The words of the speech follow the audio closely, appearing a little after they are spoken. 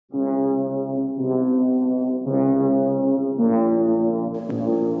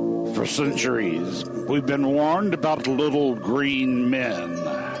For centuries, we've been warned about little green men.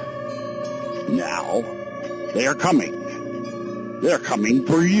 Now, they are coming. They're coming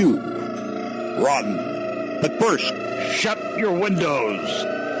for you. Run. But first, shut your windows.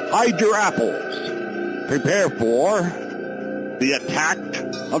 Hide your apples. Prepare for the attack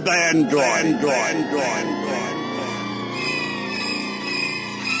of the android.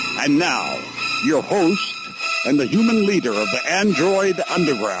 And now, your host and the human leader of the Android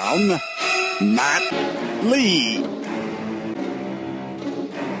Underground, Matt Lee.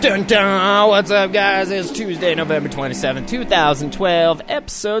 Dun dun! What's up, guys? It's Tuesday, November 27, 2012,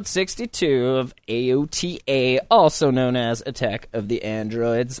 episode 62 of AOTA, also known as Attack of the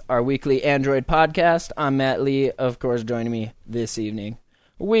Androids, our weekly Android podcast. I'm Matt Lee. Of course, joining me this evening,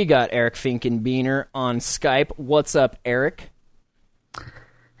 we got Eric Finkenbeiner on Skype. What's up, Eric?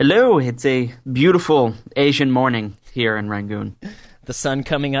 Hello, it's a beautiful Asian morning here in Rangoon. The sun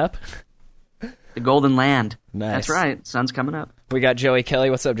coming up? The Golden Land. Nice. That's right, sun's coming up. We got Joey Kelly.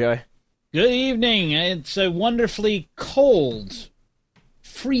 What's up, Joey? Good evening. It's a wonderfully cold,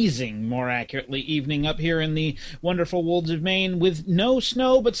 freezing, more accurately, evening up here in the wonderful Wolds of Maine with no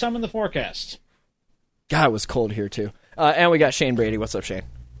snow, but some in the forecast. God, it was cold here, too. And we got Shane Brady. What's up, Shane?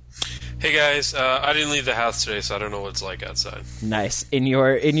 Hey guys, I didn't leave the house today, so I don't know what it's like outside. Nice. In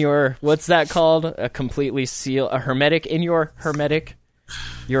your what's that called? A completely hermetic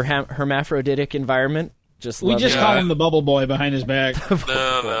hermaphroditic environment. We just call him the bubble boy behind his back.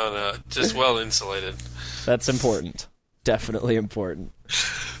 No, just well insulated. That's important. Definitely important.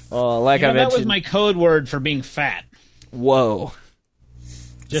 Oh, like I mentioned, that was my code word for being fat. Whoa.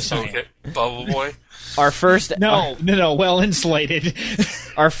 Just saying. Okay. Bubble boy. Our first No, well insulated.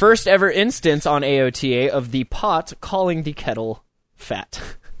 Our first ever instance on AOTA of the pot calling the kettle fat.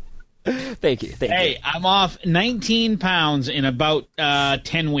 Thank you. Hey, I'm off 19 pounds in about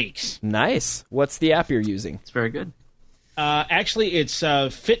 10 weeks. Nice. What's the app you're using? It's very good. Actually, it's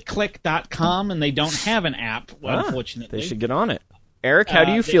fitclick.com, and they don't have an app, unfortunately. They should get on it. Eric, how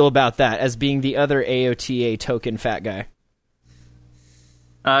do you feel about that as being the other AOTA token fat guy?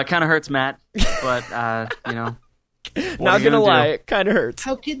 Kind of hurts, Matt, but, Not gonna lie, it kind of hurts.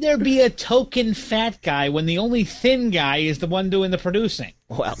 How could there be a token fat guy when the only thin guy is the one doing the producing?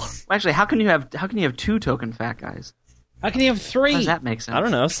 Well, actually, how can you have two token fat guys? How can you have three? How does that make sense? I don't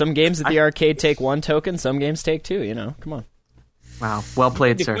know. Some games at the arcade take one token, some games take two, Come on. Wow, well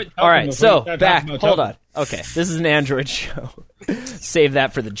played, sir. All right, so, back. Hold on. Okay, this is an Android show. Save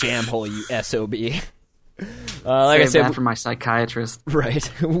that for the jam hole, you SOB. Like I said, that for my psychiatrist. Right.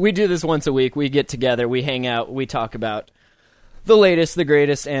 We do this once a week. We get together, we hang out, we talk about the latest, the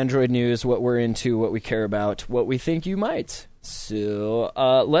greatest Android news, what we're into, what we care about, what we think you might. So,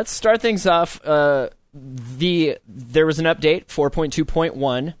 let's start things off. There was an update,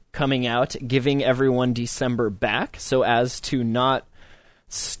 4.2.1, coming out, giving everyone December back, so as to not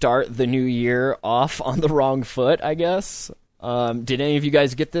start the new year off on the wrong foot, I guess. Did any of you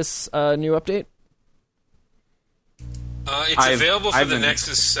guys get this new update? It's available for the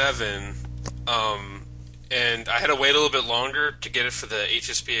Nexus 7, and I had to wait a little bit longer to get it for the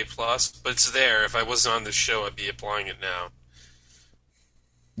HSPA Plus, but it's there. If I wasn't on this show, I'd be applying it now.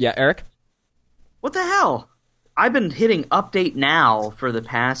 Yeah, Eric? What the hell? I've been hitting update now for the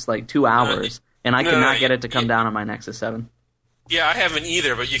past, 2 hours, and I cannot get it to come down on my Nexus 7. Yeah, I haven't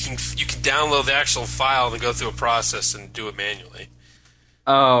either, but you can download the actual file and go through a process and do it manually.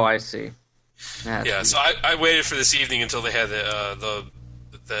 Oh, I see. So I waited for this evening until they had the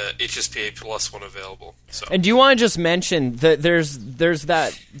HSPA Plus one available. So. And do you want to just mention that there's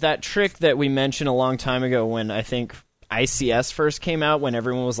that trick that we mentioned a long time ago when I think ICS first came out, when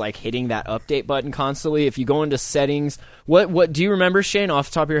everyone was hitting that update button constantly? If you go into settings, what do you remember, Shane, off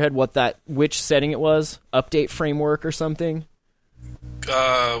the top of your head, which setting it was? Update framework or something?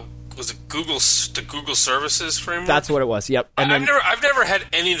 Was it the Google Services framework? That's what it was. Yep. And I've never had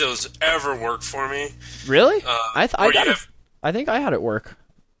any of those ever work for me. Really? I think I had it work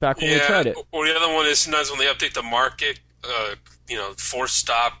back when we tried it. Or the other one is sometimes when they update the market, force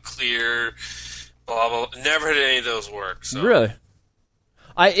stop, clear, blah blah. Never had any of those work. So. Really?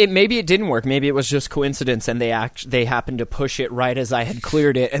 Maybe it didn't work. Maybe it was just coincidence, and they happened to push it right as I had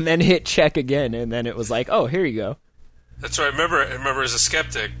cleared it, and then hit check again, and then it was like, oh, here you go. That's right. Remember, as a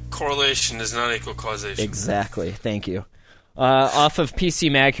skeptic, correlation does not equal causation. Exactly. Thank you. Off of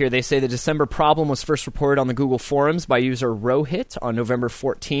PC Mag here, they say the December problem was first reported on the Google forums by user Rohit on November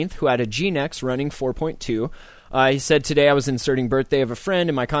 14th, who had a GNex running 4.2. He said, today I was inserting birthday of a friend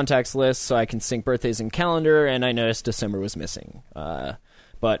in my contacts list so I can sync birthdays in calendar, and I noticed December was missing.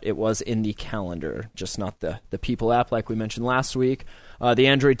 but it was in the calendar, just not the People app like we mentioned last week. The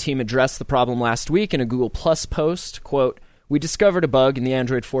Android team addressed the problem last week in a Google Plus post. Quote, "We discovered a bug in the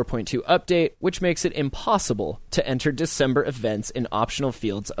Android 4.2 update, which makes it impossible to enter December events in optional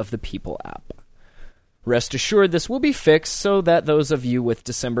fields of the People app. Rest assured this will be fixed so that those of you with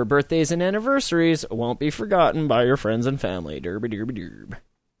December birthdays and anniversaries won't be forgotten by your friends and family." Derby, derby, derb.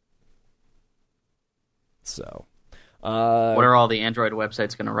 So... what are all the Android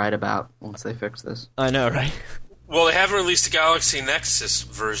websites going to write about once they fix this? I know, right? Well, they haven't released the Galaxy Nexus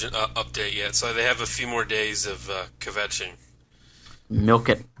version update yet, so they have a few more days of kvetching. Milk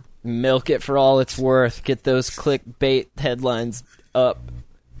it. Milk it for all it's worth. Get those clickbait headlines up.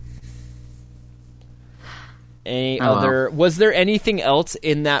 Was there anything else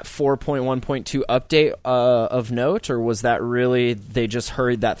in that 4.1.2 update of note, or was that really they just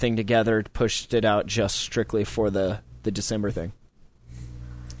hurried that thing together, pushed it out just strictly for the December thing?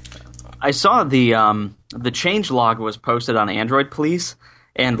 I saw the change log was posted on Android Police,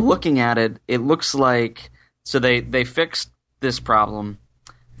 and looking at it, it looks like so they fixed this problem.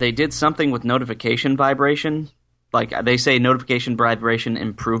 They did something with notification vibration, like they say notification vibration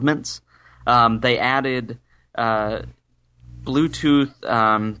improvements. They added Bluetooth,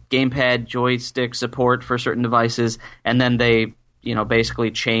 gamepad, joystick support for certain devices, and then they, basically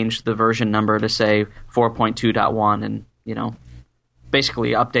changed the version number to say 4.2.1, and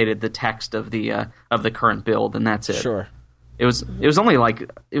basically updated the text of the current build, and that's it. Sure. It was only like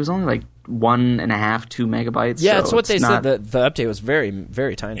 1.5-2 megabytes. Yeah, so that's what they not... said. The update was very,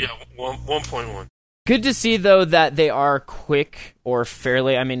 very tiny. Yeah, 1.1. Good to see though that they are quick or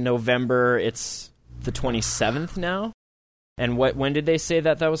fairly. I mean, November. It's the 27th now. And when did they say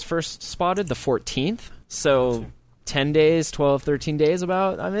that was first spotted? The 14th? So 10 days, 12, 13 days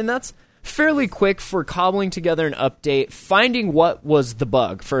about. I mean, that's fairly quick for cobbling together an update, finding what was the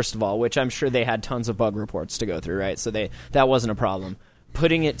bug, first of all, which I'm sure they had tons of bug reports to go through, right? So that wasn't a problem.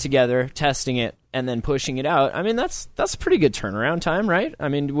 Putting it together, testing it, and then pushing it out. I mean, that's pretty good turnaround time, right? I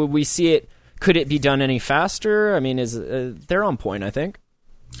mean, would we see it? Could it be done any faster? I mean, they're on point, I think.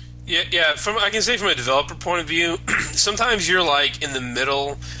 Yeah. I can say from a developer point of view, sometimes you're like in the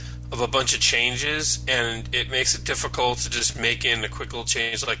middle of a bunch of changes, and it makes it difficult to just make in a quick little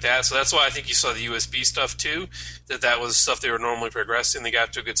change like that. So that's why I think you saw the USB stuff too. That was stuff they were normally progressing. They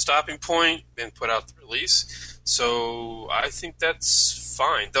got to a good stopping point and put out the release. So I think that's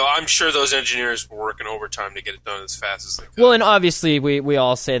fine. Though I'm sure those engineers were working overtime to get it done as fast as they could. Well, and obviously we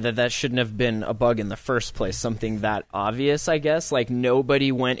all say that shouldn't have been a bug in the first place. Something that obvious, I guess. Like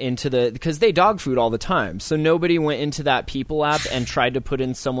nobody went into because they dog food all the time. So nobody went into that People app and tried to put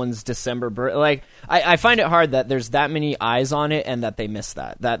in someone's December birth. Like I find it hard that there's that many eyes on it and that they missed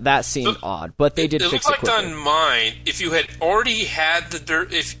that. That seemed odd. But they did fix it quickly. It looked like on mine, if you had already had the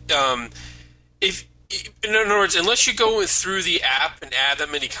dirt, if in other words, unless you go through the app and add that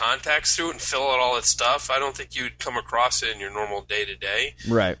many contacts through it and fill out all that stuff, I don't think you'd come across it in your normal day-to-day.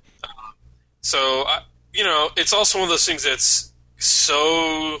 Right. So, it's also one of those things that's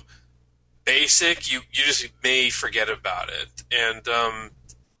so basic, you just may forget about it. And,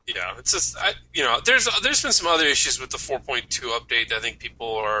 it's just, there's been some other issues with the 4.2 update that I think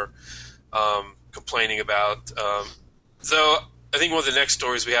people are complaining about. Though, I think one of the next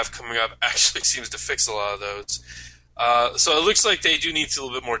stories we have coming up actually seems to fix a lot of those. So it looks like they do need a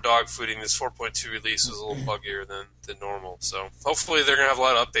little bit more dog fooding. This 4.2 release was a little buggier than normal. So hopefully they're going to have a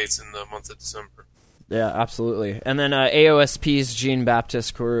lot of updates in the month of December. Yeah, absolutely. And then AOSP's Jean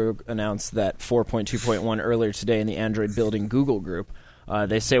Baptiste crew announced that 4.2.1 earlier today in the Android Building Google group.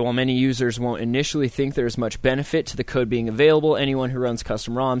 They say while many users won't initially think there's much benefit to the code being available, anyone who runs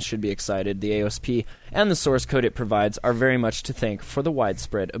custom ROMs should be excited. The AOSP and the source code it provides are very much to thank for the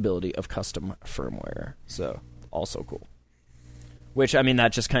widespread ability of custom firmware. So, also cool. Which, I mean,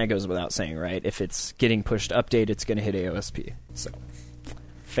 that just kind of goes without saying, right? If it's getting pushed to update, it's going to hit AOSP. So,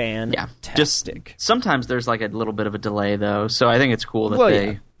 fantastic. Yeah, sometimes there's like a little bit of a delay, though, so I think it's cool that they...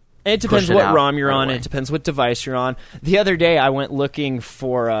 Yeah. It depends what ROM you're on. It depends what device you're on. The other day, I went looking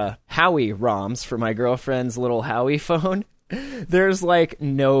for Howie ROMs for my girlfriend's little Howie phone. There's like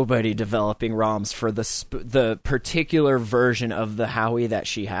nobody developing ROMs for the particular version of the Howie that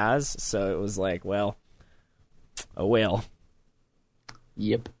she has. So it was like, well, oh well.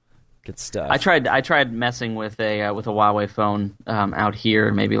 Yep. Good stuff. I tried messing with a Huawei phone out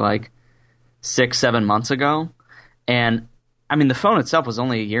here maybe like 6-7 months ago, and I mean, the phone itself was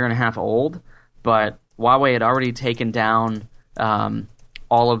only a year and a half old, but Huawei had already taken down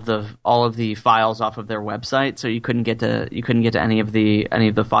all of the files off of their website, so you couldn't get to any of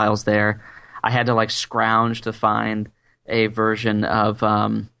the files there. I had to like scrounge to find a version of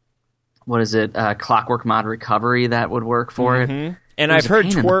what is it, Clockwork Mod Recovery that would work for it. And It was I've a heard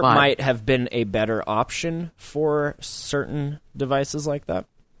pain in the twerp butt. might have been a better option for certain devices like that.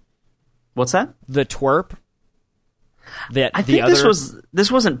 What's that? The twerp. I think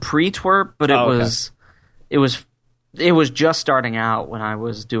this wasn't pre-twerp, but it was just starting out when I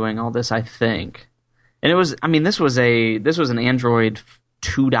was doing all this, I think. And this was an Android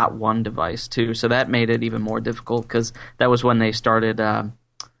 2.1 device too, so that made it even more difficult because that was when they started.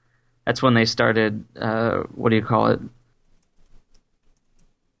 That's when they started. What do you call it?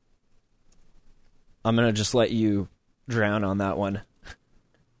 I'm gonna just let you drown on that one.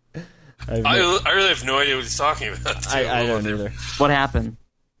 I really have no idea what he's talking about. I don't either. What happened?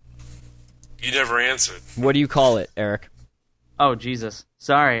 You never answered. What do you call it, Eric? Oh, Jesus.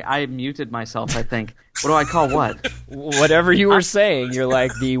 Sorry, I muted myself, I think. What do I call what? Whatever you were saying, you're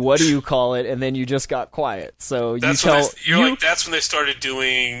like the what do you call it, and then you just got quiet. So That's you when tell that's when they started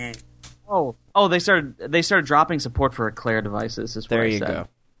doing. Oh, they started dropping support for Eclair devices. Is what There I you said. go.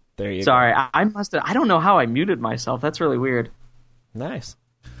 There you Sorry, I must have. I don't know how I muted myself. That's really weird. go. Nice.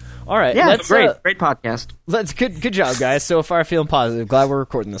 All right. Yeah, let's, great podcast. Good job, guys. So far, feeling positive. Glad we're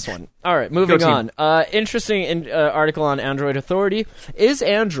recording this one. All right, moving Go team. on. Interesting article on Android Authority. Is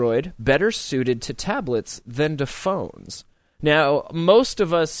Android better suited to tablets than to phones? Now, most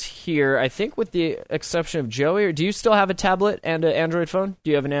of us here, I think with the exception of Joey, do you still have a tablet and an Android phone? Do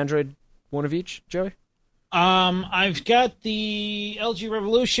you have an Android, one of each, Joey? I've got the LG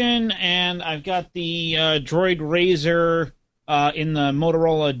Revolution, and I've got the Droid Razr in the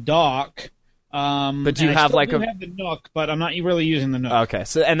Motorola dock. But do you and I have still like do have the Nook, but I'm not really using the Nook. Okay,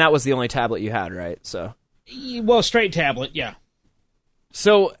 so and that was the only tablet you had, right? So, Well, straight tablet, yeah.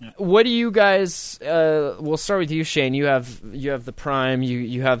 so what do you guys? We'll start with you, Shane. You have the Prime.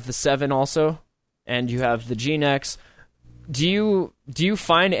 You have the 7 also, and you have the GeneX. Do you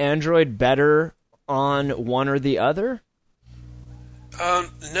find Android better on one or the other?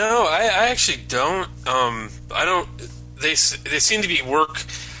 No, I actually don't. I don't. They seem to be work.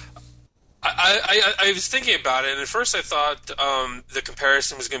 I was thinking about it, and at first I thought the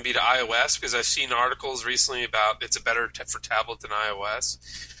comparison was going to be to iOS because I've seen articles recently about it's a better for tablet than iOS.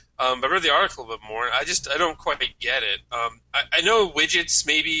 I read the article a bit more, and I don't quite get it. I know widgets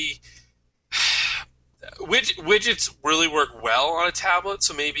maybe widgets really work well on a tablet,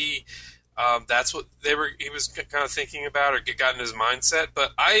 so maybe that's what he was kind of thinking about or got in his mindset.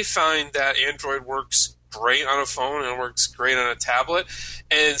 But I find that Android works great on a phone and works great on a tablet,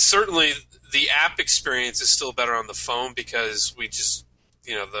 and certainly the app experience is still better on the phone because we just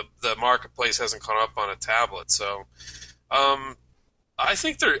the marketplace hasn't caught up on a tablet. So I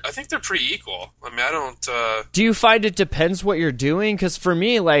think they're pretty equal. I mean, I don't. Do you find it depends what you're doing? Because for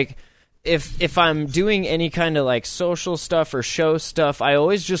me, like, if I'm doing any kind of like social stuff or show stuff, I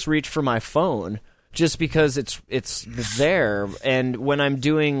always just reach for my phone, just because it's there. And when I'm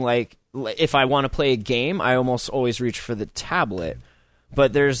doing like, if I want to play a game, I almost always reach for the tablet.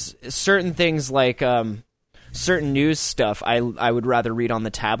 But there's certain things like certain news stuff I would rather read on the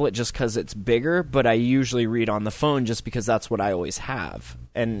tablet just because it's bigger, but I usually read on the phone just because that's what I always have.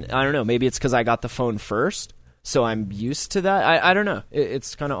 And I don't know, maybe it's because I got the phone first, so I'm used to that. I don't know.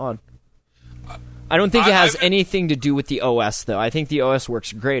 It's kind of odd. I don't think it has anything to do with the OS, though. I think the OS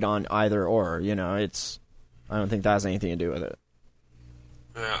works great on either or. I don't think that has anything to do with it.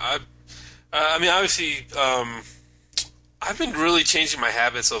 Yeah, I mean, obviously, I've been really changing my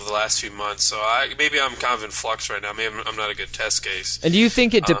habits over the last few months, so maybe I'm kind of in flux right now. Maybe I'm not a good test case. And do you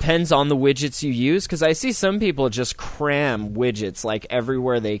think it depends on the widgets you use? Because I see some people just cram widgets like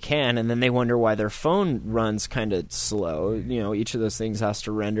everywhere they can, and then they wonder why their phone runs kind of slow. Each of those things has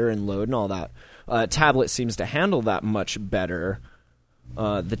to render and load and all that. Tablet seems to handle that much better.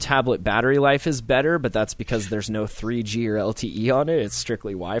 The tablet battery life is better, but that's because there's no 3G or LTE on it. It's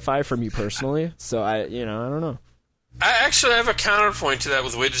strictly Wi-Fi for me personally. So I don't know. I actually have a counterpoint to that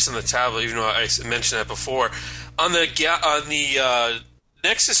with widgets on the tablet, even though I mentioned that before. On the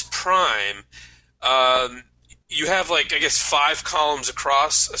Nexus Prime, you have I guess 5 columns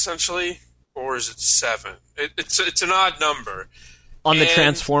across essentially, or is it 7? It's an odd number. On the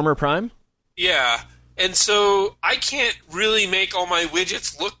Transformer Prime? Yeah. And so I can't really make all my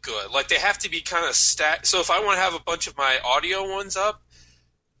widgets look good. Like, they have to be kind of stacked. So if I want to have a bunch of my audio ones up,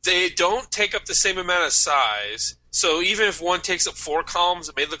 they don't take up the same amount of size. So even if one takes up 4 columns,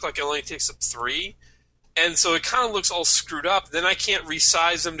 it may look like it only takes up 3. And so it kind of looks all screwed up. Then I can't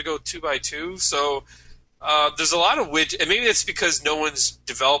resize them to go 2 by 2. So there's a lot of widgets. And maybe it's because no one's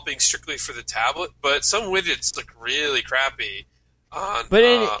developing strictly for the tablet. But some widgets look really crappy on But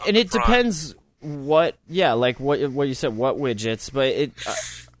it Prime. depends what you said, what widgets, but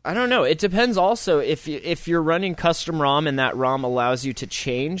I don't know. It depends also if you're running custom ROM and that ROM allows you to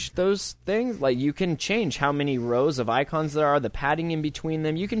change those things. Like, you can change how many rows of icons there are, the padding in between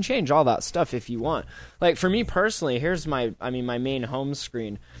them. You can change all that stuff if you want. Like, for me personally, here's my main home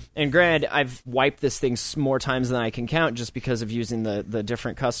screen. And granted, I've wiped this thing more times than I can count just because of using the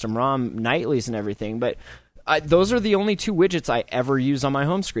different custom ROM nightlies and everything. But those are the only two widgets I ever use on my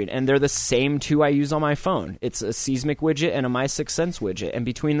home screen, and they're the same two I use on my phone. It's a Seismic widget and a My 6th Sense widget, and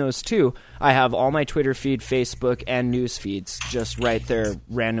between those two, I have all my Twitter feed, Facebook, and news feeds just right there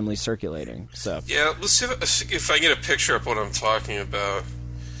randomly circulating. So yeah, let's see if I can get a picture of what I'm talking about.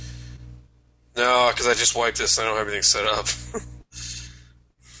 No, because I just wiped this and I don't have everything set up.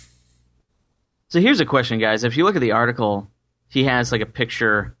 So here's a question, guys. If you look at the article, he has like a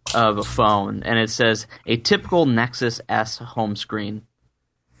picture of a phone, and it says a typical Nexus S home screen.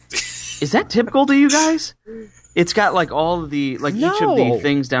 Is that typical to you guys? It's got like all of the each of the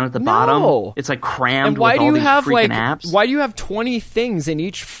things down at the bottom. It's like crammed with all these freaking apps. Why do you have 20 things in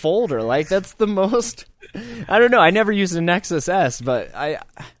each folder? Like, that's the most. I don't know. I never used a Nexus S, but I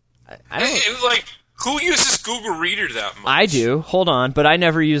don't. Like, who uses Google Reader that much? I do. Hold on. But I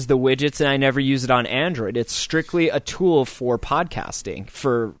never use the widgets, and I never use it on Android. It's strictly a tool for podcasting,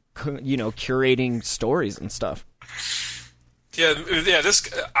 for, curating stories and stuff. Yeah.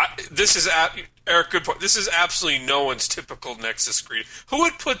 This is Eric. Good point. This is absolutely no one's typical Nexus screen. Who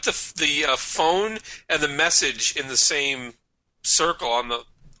would put the phone and the message in the same circle on the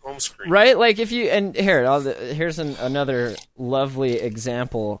home screen? Right. Like, if you here's another lovely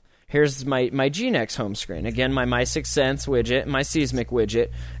example. Here's my GeneX home screen. Again, my 6th Sense widget, my Seismic widget,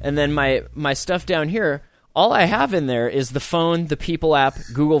 and then my stuff down here. All I have in there is the phone, the People app,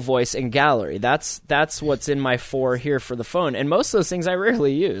 Google Voice, and Gallery. That's what's in my 4 here for the phone. And most of those things I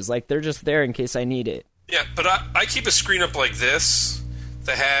rarely use. Like, they're just there in case I need it. Yeah, but I keep a screen up like this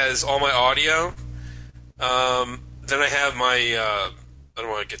that has all my audio. Then I have my I don't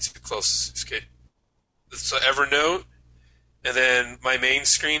want to get too close. Okay. It's Evernote. And then my main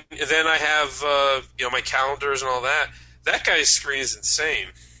screen, and then I have my calendars and all that. That guy's screen is insane.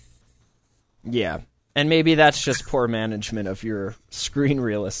 Yeah, and maybe that's just poor management of your screen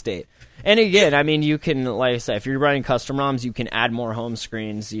real estate. And again, I mean, you can, like I said, if you're running custom ROMs, you can add more home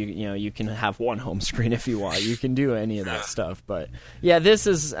screens. You can have one home screen if you want. You can do any of that stuff. But yeah, this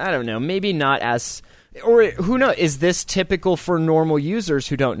is, I don't know, maybe not as, or who knows? Is this typical for normal users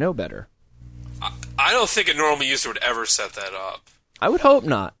who don't know better? I don't think a normal user would ever set that up. I would hope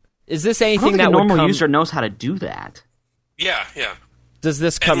not. Is this anything that would come... a normal user knows how to do that? Yeah. Does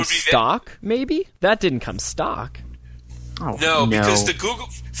this come stock, maybe? That didn't come stock. Oh, no, because the Google...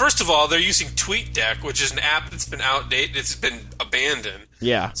 First of all, they're using TweetDeck, which is an app that's been outdated. It's been abandoned.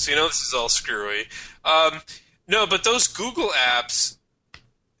 Yeah. So this is all screwy. No, but those Google apps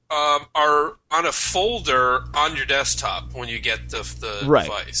are on a folder on your desktop when you get the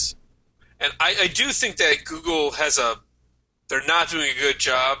device. And I do think that Google they're not doing a good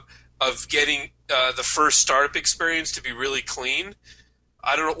job of getting the first startup experience to be really clean.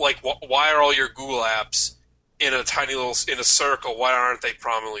 I don't know, like, why are all your Google apps in a tiny little, in a circle? Why aren't they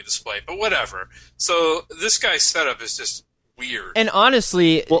prominently displayed? But whatever. So this guy's setup is just weird. And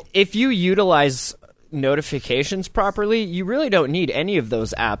honestly, if you utilize notifications properly, you really don't need any of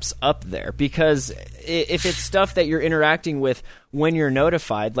those apps up there, because if it's stuff that you're interacting with when you're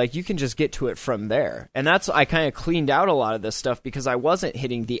notified, like, you can just get to it from there. And I kind of cleaned out a lot of this stuff because I wasn't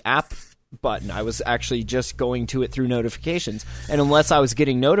hitting the app button. I was actually just going to it through notifications, and unless I was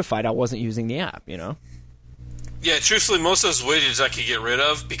getting notified, I wasn't using the app. Yeah, truthfully, most of those widgets I could get rid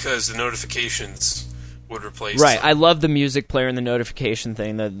of because the notifications would replace them. I love the music player and the notification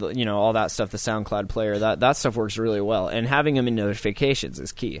thing, all that stuff, the SoundCloud player, that stuff works really well, and having them in notifications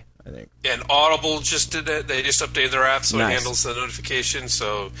is key, I think. And Audible just did that. They just updated their app so it handles the notifications.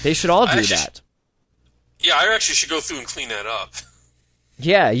 So they should all do that. Yeah, I actually should go through and clean that up.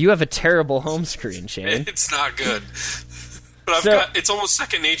 Yeah, you have a terrible home screen, Shane. It's not good. But it's almost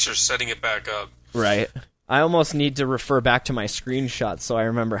second nature setting it back up. Right. I almost need to refer back to my screenshots so I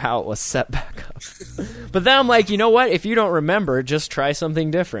remember how it was set back up. But then I'm like, you know what? If you don't remember, just try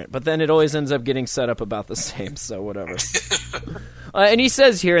something different. But then it always ends up getting set up about the same, so whatever. And he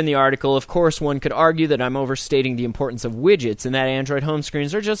says here in the article, of course, one could argue that I'm overstating the importance of widgets and that Android home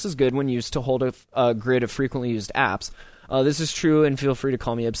screens are just as good when used to hold a grid of frequently used apps. This is true, and feel free to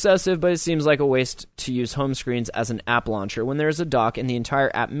call me obsessive, but it seems like a waste to use home screens as an app launcher when there is a dock in the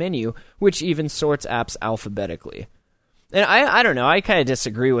entire app menu, which even sorts apps alphabetically. And I don't know. I kind of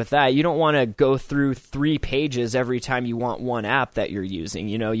disagree with that. You don't want to go through 3 pages every time you want one app that you're using.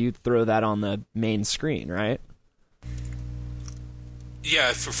 You throw that on the main screen, right?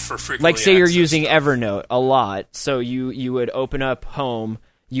 Yeah, for frequently Like, say you're using stuff. Evernote a lot, so you would open up Home,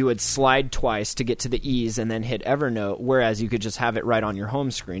 you would slide twice to get to the ease, and then hit Evernote, whereas you could just have it right on your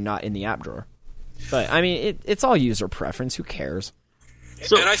home screen, not in the app drawer. But, I mean, it's all user preference. Who cares?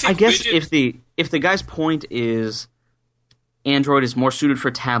 So And I think guess widget- if the guy's point is Android is more suited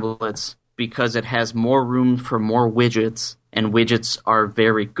for tablets because it has more room for more widgets, and widgets are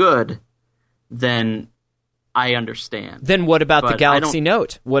very good, then I understand. Then what about the But I Galaxy don't-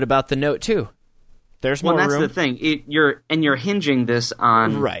 Note? What about the Note 2? There's more Well, that's room. the thing. You're hinging this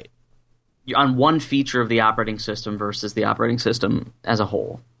on Right. on one feature of the operating system versus the operating system as a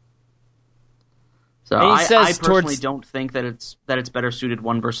whole. So And he I says personally towards- don't think that it's better suited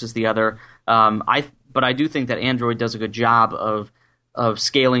one versus the other. But I do think that Android does a good job of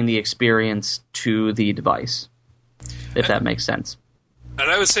scaling the experience to the device, if that makes sense. And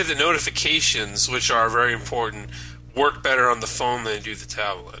I would say the notifications, which are very important, work better on the phone than they do the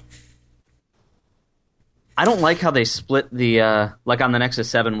tablet. I don't like how they split the like on the Nexus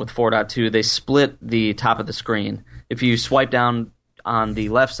 7 with 4.2, they split the top of the screen. If you swipe down on the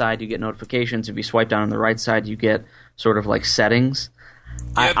left side, you get notifications. If you swipe down on the right side, you get sort of like settings.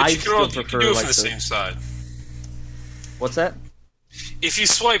 Yeah, but I you can, still you prefer can do it like from the same side. What's that? If you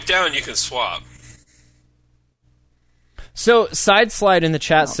swipe down, you can swap. So, Side Slide in the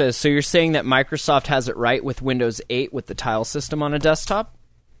chat says, so you're saying that Microsoft has it right with Windows 8 with the tile system on a desktop?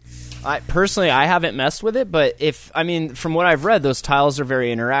 Personally, I haven't messed with it, but from what I've read, those tiles are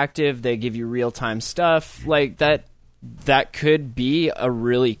very interactive. They give you real-time stuff. Like, that could be a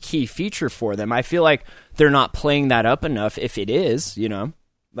really key feature for them. I feel like they're not playing that up enough if it is,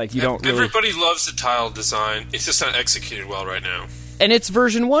 Like, you don't really... Everybody loves the tile design. It's just not executed well right now. And it's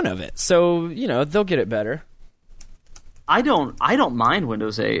version 1 of it, so, they'll get it better. I don't mind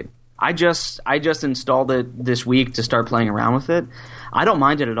Windows 8. I just installed it this week to start playing around with it. I don't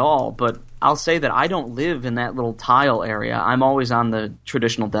mind it at all, but I'll say that I don't live in that little tile area. I'm always on the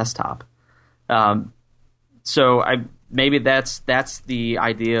traditional desktop. So maybe that's the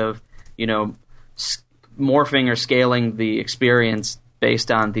idea of morphing or scaling the experience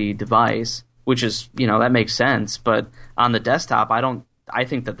based on the device, which is that makes sense. But on the desktop, I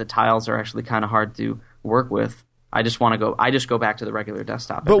think that the tiles are actually kind of hard to work with. I just go back to the regular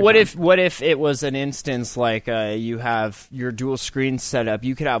desktop. But every time. what if it was an instance like you have your dual screen set up?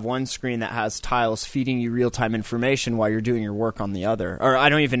 You could have one screen that has tiles feeding you real-time information while you're doing your work on the other. Or I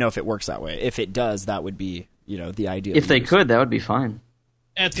don't even know if it works that way. If it does, that would be, the ideal. If they could, that would be fine.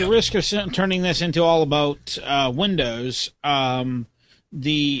 At the risk of turning this into all about Windows, the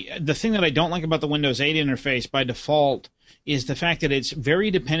thing that I don't like about the Windows 8 interface by default is the fact that it's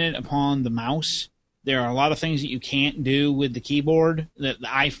very dependent upon the mouse. There are a lot of things that you can't do with the keyboard that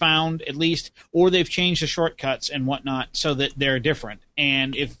I found, at least, or they've changed the shortcuts and whatnot so that they're different.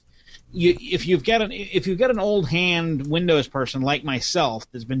 And if you've got an old hand Windows person like myself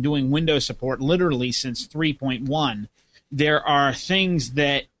that's been doing Windows support literally since 3.1, there are things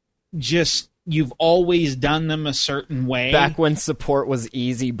that just you've always done them a certain way. Back when support was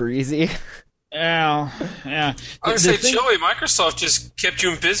easy breezy. Yeah. I would say, Joey, Microsoft just kept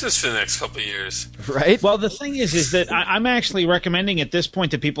you in business for the next couple of years. Right? Well, the thing is that I'm actually recommending at this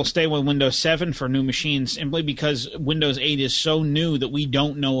point that people stay with Windows 7 for new machines simply because Windows 8 is so new that we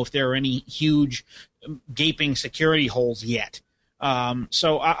don't know if there are any huge gaping security holes yet.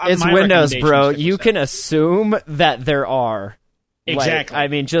 It's Windows, bro. You can assume that there are.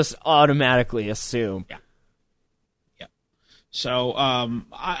 Exactly. Just automatically assume. Yeah. So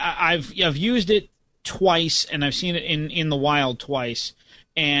I've used it twice, and I've seen it in the wild twice.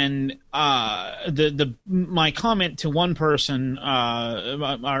 And my comment to one person,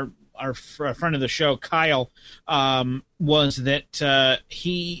 our friend of the show, Kyle, was that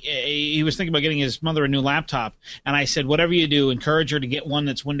he was thinking about getting his mother a new laptop, and I said, whatever you do, encourage her to get one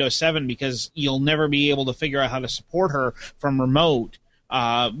that's Windows 7 because you'll never be able to figure out how to support her from remote.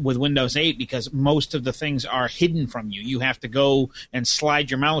 With Windows 8 because most of the things are hidden from you. You have to go and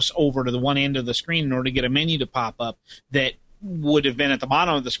slide your mouse over to the one end of the screen in order to get a menu to pop up that would have been at the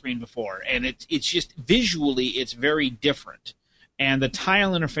bottom of the screen before. And it's just visually it's very different. And the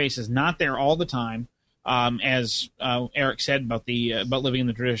tile interface is not there all the time. As Eric said about living in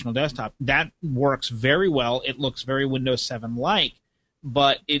the traditional desktop, that works very well. It looks very Windows 7 like,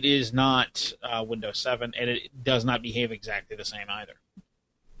 but it is not Windows 7, and it does not behave exactly the same either.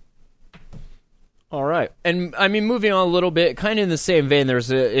 All right. And, I mean, moving on a little bit, kind of in the same vein,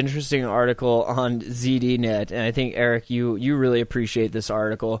 there's an interesting article on ZDNet, and I think, Eric, you really appreciate this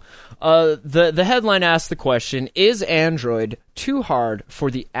article. The headline asks the question, is Android too hard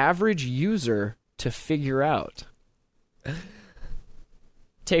for the average user to figure out?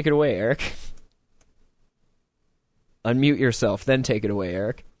 Take it away, Eric. Unmute yourself, then take it away,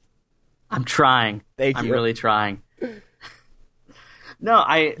 Eric. I'm trying. Thank you. I'm really trying. No,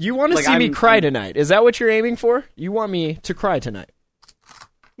 You want to see me cry tonight? Is that what you're aiming for? You want me to cry tonight?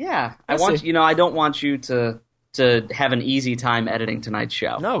 Yeah, I don't want you to have an easy time editing tonight's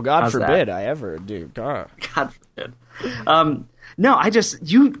show. No, God How's forbid that? I ever do. God forbid. No,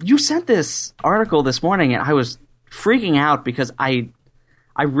 you sent this article this morning, and I was freaking out because I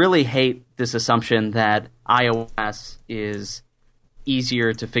really hate this assumption that iOS is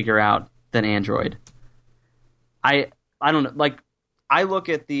easier to figure out than Android. I don't know, like. I look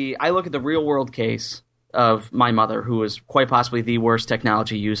at the real world case of my mother, who is quite possibly the worst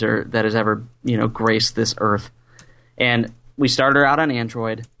technology user that has ever, graced this earth. And we started her out on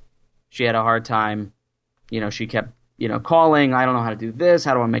Android. She had a hard time. She kept, calling. I don't know how to do this.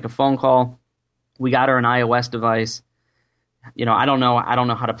 How do I make a phone call? We got her an iOS device. I don't know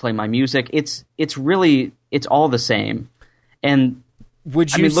how to play my music. It's all the same. And will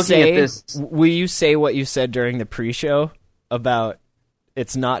you say what you said during the pre-show about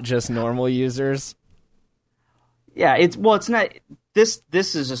it's not just normal users? Yeah, it's not. This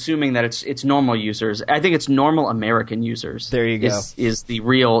is assuming that it's normal users. I think it's normal American users. There you go. Is the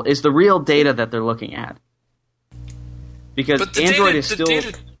real data that they're looking at? Because Android is still.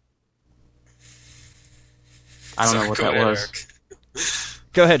 I don't know what that was.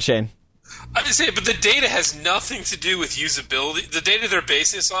 Go ahead, Shane. I just say, but the data has nothing to do with usability. The data they're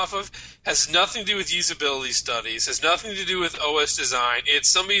basing this off of has nothing to do with usability studies, has nothing to do with OS design. It's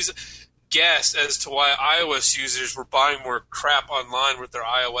somebody's guess as to why iOS users were buying more crap online with their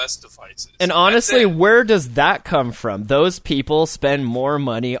iOS devices. And honestly, where does that come from? Those people spend more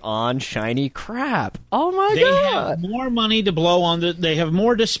money on shiny crap. Oh my God. They have more money to blow on they have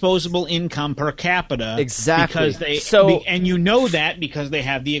more disposable income per capita. Exactly. And you know that because they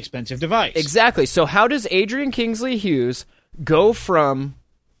have the expensive device. Exactly. So how does Adrian Kingsley Hughes go from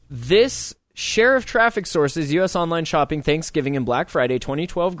this share of traffic sources, U.S. online shopping, Thanksgiving, and Black Friday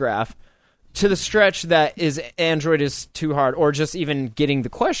 2012 graph, to the stretch that is Android is too hard, or just even getting the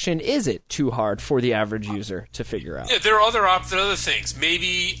question, is it too hard for the average user to figure out? Yeah, there are other things.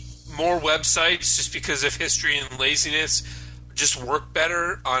 Maybe more websites, just because of history and laziness, just work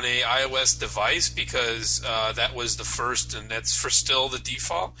better on a iOS device because that was the first, and that's for still the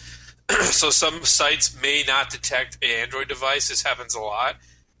default. So some sites may not detect an Android device. This happens a lot.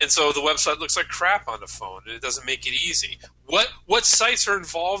 And so the website looks like crap on the phone, and it doesn't make it easy. What sites are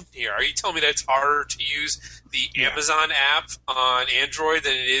involved here? Are you telling me that it's harder to use the Amazon app on Android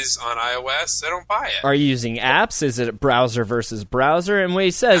than it is on iOS? I don't buy it. Are you using apps? Is it browser versus browser? And what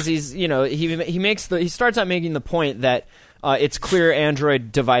he says, he starts out making the point that it's clear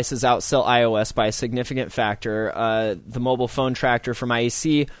Android devices outsell iOS by a significant factor. The mobile phone tracker from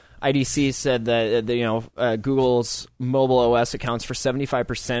IDC said that Google's mobile OS accounts for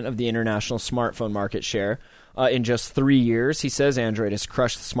 75% of the international smartphone market share in just 3 years. He says Android has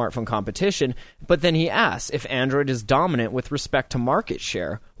crushed the smartphone competition, but then he asks, if Android is dominant with respect to market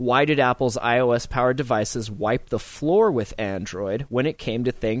share, why did Apple's iOS-powered devices wipe the floor with Android when it came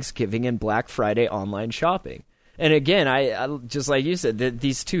to Thanksgiving and Black Friday online shopping? And again, I just like you said,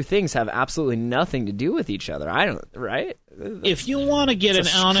 these two things have absolutely nothing to do with each other. Right? If you want to get an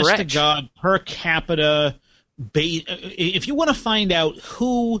honest-to-God per capita if you want to find out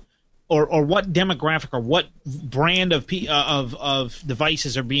who or what demographic or what brand of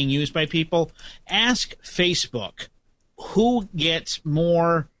devices are being used by people, ask Facebook who gets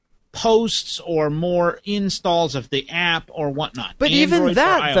more posts or more installs of the app or whatnot. But Android even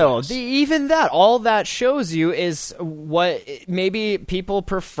that, though, all that shows you is what maybe people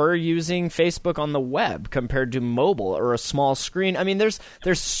prefer using Facebook on the web compared to mobile or a small screen. I mean, there's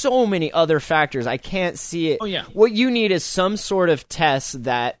so many other factors. I can't see it. Oh, yeah. What you need is some sort of test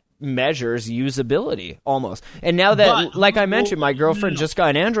that measures usability almost. And now that, like I mentioned, my girlfriend just got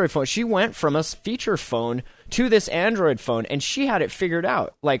an Android phone. She went from a feature phone to this Android phone, and she had it figured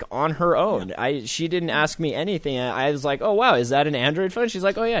out, like, on her own. She didn't ask me anything. I was like, oh, wow, is that an Android phone? She's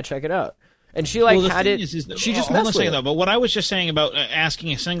like, oh, yeah, check it out. And she, had it. She just messed with it. But what I was just saying about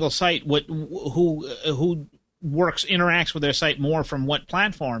asking a single site who interacts with their site more from what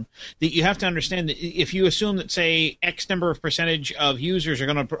platform, that you have to understand that if you assume that, say, X number of percentage of users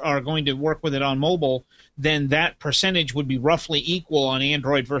are going to work with it on mobile, then that percentage would be roughly equal on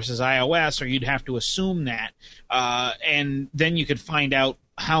Android versus iOS, or you'd have to assume that. And then you could find out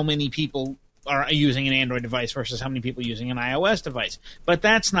how many people are using an Android device versus how many people are using an iOS device. But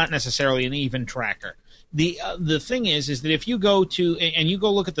that's not necessarily an even tracker. The thing is that if you go to and you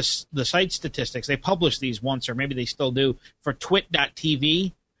go look at the site statistics, they publish these once, or maybe they still do, for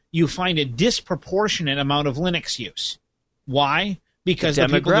twit.tv, you find a disproportionate amount of Linux use. Why? Because the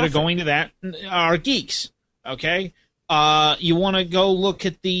people that are going to that are geeks. Okay? You want to go look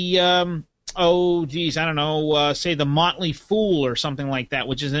at the say the Motley Fool or something like that,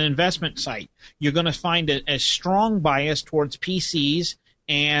 which is an investment site. You're going to find a strong bias towards PCs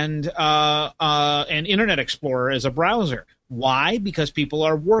and Internet Explorer as a browser. Why? Because people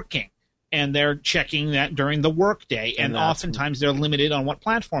are working, and they're checking that during the workday, and oftentimes they're limited on what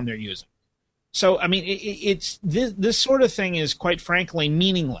platform they're using. So, I mean, it's this sort of thing is, quite frankly,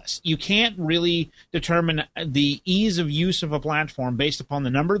 meaningless. You can't really determine the ease of use of a platform based upon the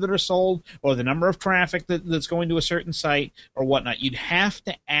number that are sold or the number of traffic that's going to a certain site or whatnot. You'd have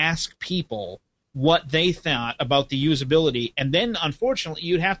to ask people what they thought about the usability, and then, unfortunately,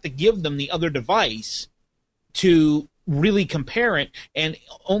 you'd have to give them the other device to really compare it, and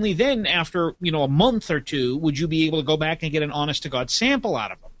only then, after a month or two, would you be able to go back and get an honest-to-God sample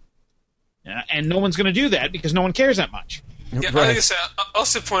out of them. And no one's going to do that because no one cares that much. Yeah, right. Like I said, I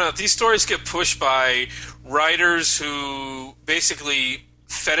also point out these stories get pushed by writers who basically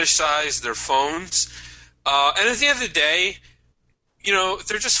fetishize their phones, and at the end of the day,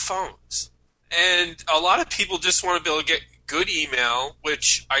 they're just phones. And a lot of people just want to be able to get good email,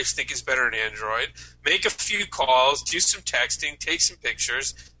 which I think is better in Android, make a few calls, do some texting, take some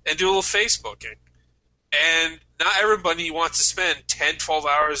pictures, and do a little Facebooking. And not everybody wants to spend 10, 12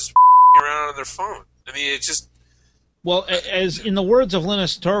 hours around on their phone. I mean, it's just... Well, as in the words of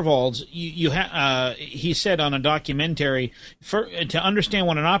Linus Torvalds, he said on a documentary, to understand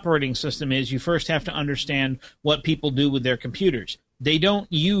what an operating system is, you first have to understand what people do with their computers. They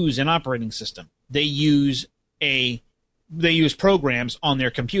don't use an operating system. They use programs on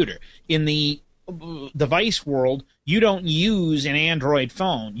their computer. In the device world, you don't use an Android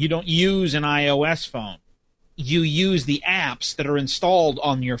phone. You don't use an iOS phone. You use the apps that are installed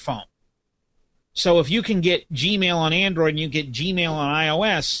on your phone. So if you can get Gmail on Android and you get Gmail on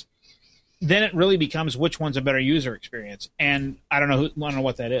iOS, then it really becomes which one's a better user experience. And I don't know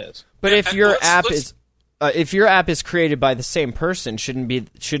what that is. But if your app is created by the same person, shouldn't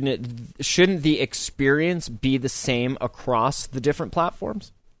the experience be the same across the different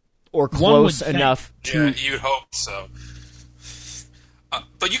platforms, or close enough to? Yeah, you'd hope so.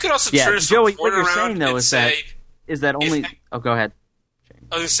 But you could also turn this Joey, report what you're around saying, though, and is that only? Go ahead.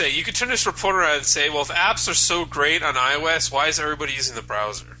 I was going to say, you could turn this report around and say, well, if apps are so great on iOS, why is everybody using the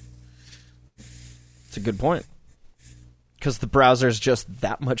browser? It's a good point. Because the browser is just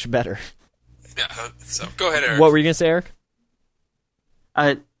that much better. Yeah, so go ahead, Eric. What were you going to say, Eric?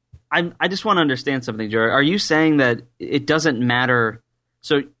 I just want to understand something, Joey. Are you saying that it doesn't matter?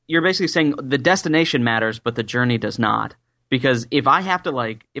 So you're basically saying the destination matters, but the journey does not. Because if I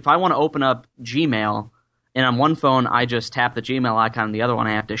want to open up Gmail, and on one phone I just tap the Gmail icon, on the other one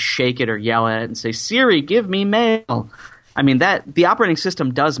I have to shake it or yell at it and say, Siri, give me mail. I mean, the operating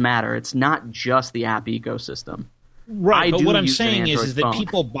system does matter. It's not just the app ecosystem. Right, but what I'm saying is that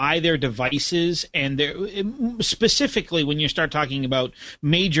people buy their devices, and specifically when you start talking about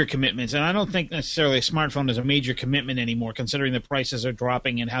major commitments, and I don't think necessarily a smartphone is a major commitment anymore, considering the prices are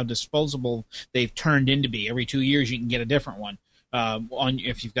dropping and how disposable they've turned into be. Every 2 years you can get a different one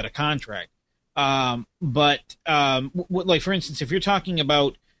if you've got a contract. Like, for instance, if you're talking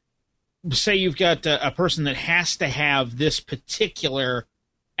about, say you've got a person that has to have this particular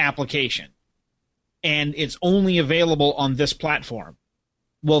application, and it's only available on this platform,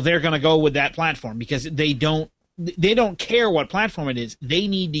 well, they're going to go with that platform because they don't care what platform it is. They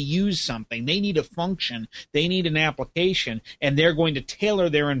need to use something. They need a function. They need an application, and they're going to tailor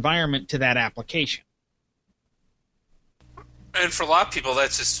their environment to that application. And for a lot of people,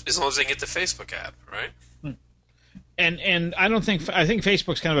 that's just as long as they get the Facebook app, right? And I think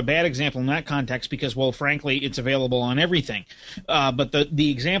Facebook's kind of a bad example in that context because, well, frankly, it's available on everything. But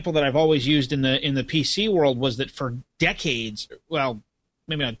the example that I've always used in the PC world was that for decades, well,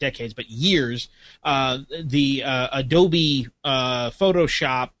 maybe not decades, but years, the Adobe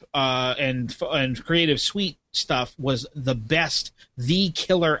Photoshop and Creative Suite stuff was the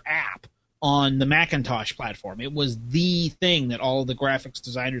killer app on the Macintosh platform. It was the thing that all of the graphics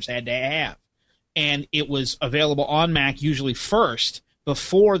designers had to have. and it was available on Mac usually first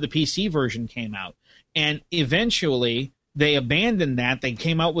before the PC version came out. And eventually they abandoned that. They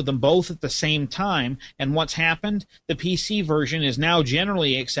came out with them both at the same time. And what's happened? The PC version is now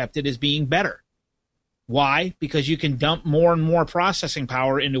generally accepted as being better. Why? Because you can dump more and more processing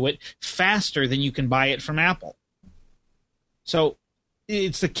power into it faster than you can buy it from Apple. So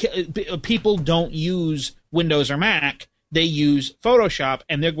it's people don't use Windows or Mac. They use Photoshop,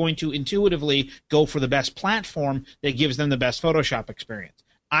 and they're going to intuitively go for the best platform that gives them the best Photoshop experience.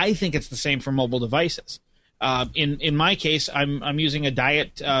 I think it's the same for mobile devices. In my case, I'm using a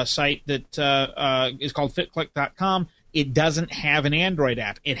diet site that is called FitClick.com. It doesn't have an Android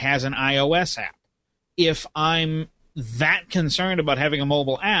app. It has an iOS app. If I'm that concerned about having a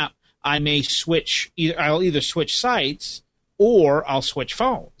mobile app, I may switch. I'll either switch sites or I'll switch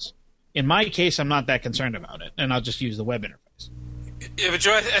phones. In my case, I'm not that concerned about it, and I'll just use the web interface. Yeah, but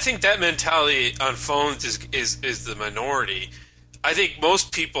Joe, I think that mentality on phones is the minority. I think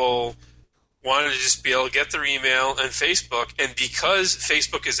most people want to just be able to get their email and Facebook, and because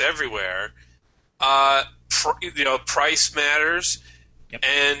Facebook is everywhere, price matters, Yep.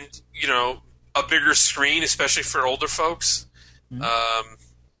 and a bigger screen, especially for older folks.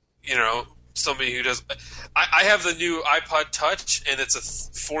 Mm-hmm. Somebody who does. I have the new iPod Touch, and it's a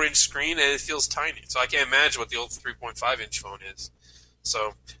 4-inch screen, and it feels tiny. So I can't imagine what the old 3.5-inch phone is.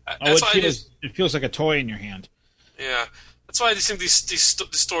 So it feels like a toy in your hand. Yeah, that's why I just think these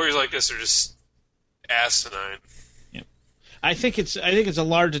stories like this are just asinine. Yeah, I think it's a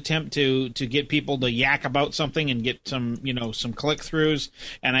large attempt to get people to yak about something and get some click throughs,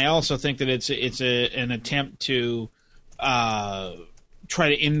 and I also think that it's an attempt to try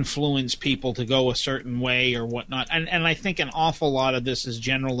to influence people to go a certain way or whatnot. And I think an awful lot of this is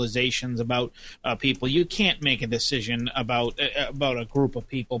generalizations about people. You can't make a decision about a group of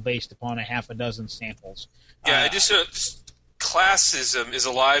people based upon a half a dozen samples. Yeah, classism is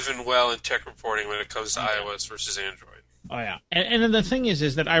alive and well in tech reporting when it comes to iOS versus Android. Oh, yeah. And the thing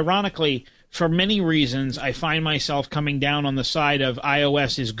is that ironically, for many reasons, I find myself coming down on the side of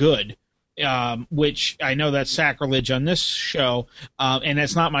iOS is good. Which I know that's sacrilege on this show, and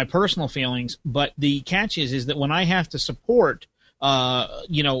that's not my personal feelings. But the catch is that when I have to support,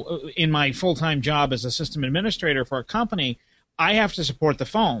 in my full-time job as a system administrator for a company, I have to support the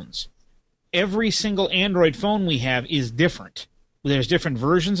phones. Every single Android phone we have is different. There's different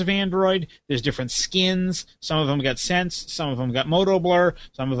versions of Android. There's different skins. Some of them got Sense. Some of them got Moto Blur.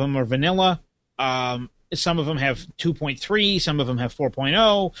 Some of them are vanilla. Some of them have 2.3, some of them have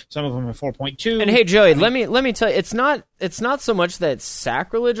 4.0, some of them have 4.2. And hey, Joey, let me tell you, it's not so much that it's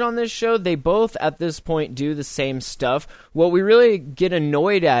sacrilege on this show. They both at this point do the same stuff. What we really get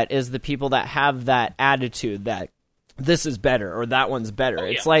annoyed at is the people that have that attitude that this is better or that one's better. Oh,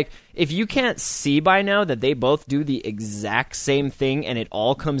 yeah. It's like, if you can't see by now that they both do the exact same thing and it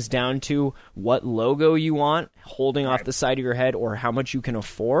all comes down to what logo you want holding off the side of your head or how much you can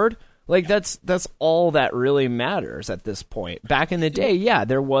afford. Like, that's all that really matters at this point. Back in the day, yeah,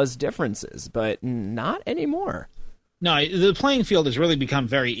 there was differences, but not anymore. No, the playing field has really become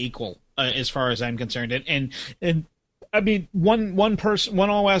very equal as far as I'm concerned. And I mean, one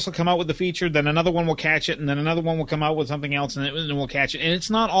OS will come out with the feature, then another one will catch it, and then another one will come out with something else, and then we'll catch it. And it's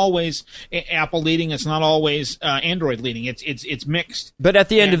not always Apple leading. It's not always Android leading. It's mixed. But at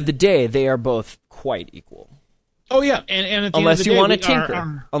the end of the day, they are both quite equal. Oh, yeah, and at the unless end of the you day, want to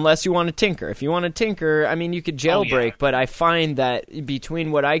tinker. Unless you want to tinker. If you want to tinker, I mean, you could jailbreak, but I find that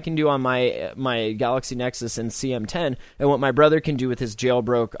between what I can do on my Galaxy Nexus and CM10 and what my brother can do with his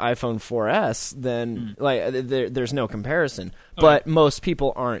jailbroke iPhone 4S, then there's no comparison. But most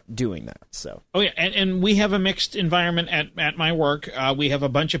people aren't doing that. So. Oh, yeah, and we have a mixed environment at my work. We have a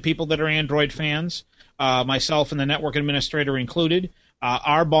bunch of people that are Android fans, myself and the network administrator included.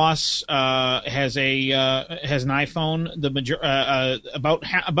 Our boss has an iPhone.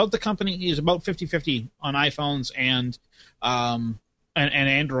 About the company is about 50-50 on iPhones and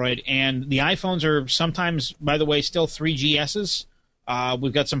Android. And the iPhones are sometimes, by the way, still 3GSs.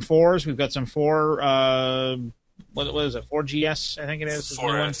 We've got some 4s. We've got some 4. What is it? 4GS, I think it is.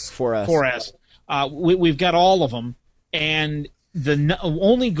 4S. We've got all of them, and the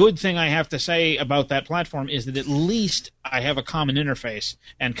only good thing I have to say about that platform is that at least I have a common interface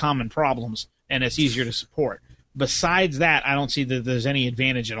and common problems, and it's easier to support. Besides that, I don't see that there's any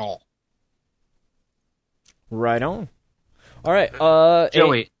advantage at all. Right on. All right,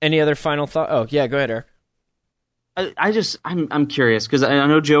 Joey. Any other final thought? Oh, yeah, go ahead, Eric. I'm curious because I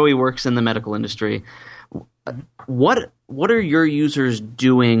know Joey works in the medical industry. What are your users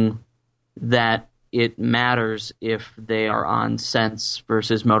doing that it matters if they are on Sense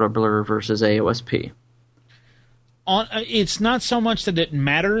versus MotoBlur versus AOSP. It's not so much that it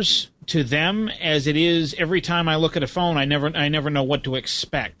matters to them as it is every time I look at a phone, I never know what to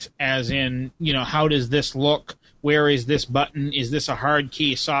expect. As in, how does this look? Where is this button? Is this a hard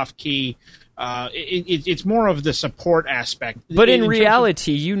key, soft key? It's more of the support aspect. But in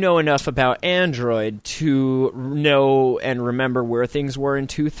reality, you know enough about Android to know and remember where things were in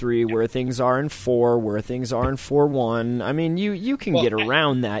 2.3, where things are in 4, where things are in 4.1. I mean, you can get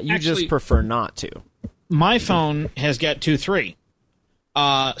around that. You just prefer not to. My phone has got 2.3.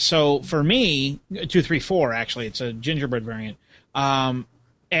 So for me, 2.3.4 actually, it's a Gingerbread variant.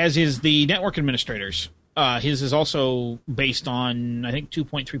 As is the network administrators. His is also based on I think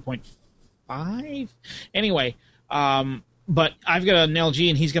 2.3.5. Anyway, but I've got an LG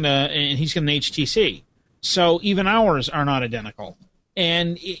and he's got an HTC. So even ours are not identical.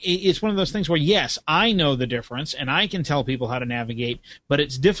 And it's one of those things where, yes, I know the difference, and I can tell people how to navigate, but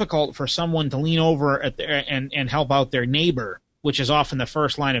it's difficult for someone to lean over and help out their neighbor, which is often the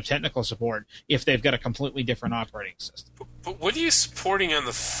first line of technical support, if they've got a completely different operating system. But what are you supporting on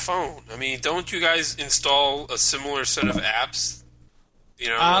the phone? I mean, don't you guys install a similar set of apps?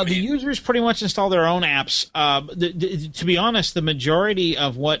 The users pretty much install their own apps. To be honest, the majority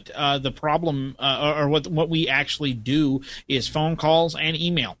of what the problem or what we actually do is phone calls and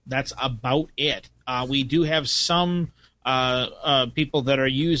email. That's about it. We do have some people that are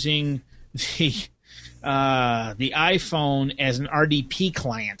using the iPhone as an RDP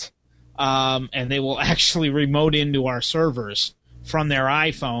client, and they will actually remote into our servers from their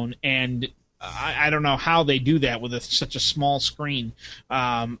iPhone, and I don't know how they do that with such a small screen,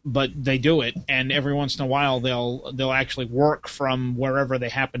 but they do it, and every once in a while they'll actually work from wherever they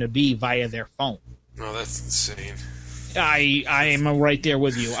happen to be via their phone. Oh, that's insane. I am right there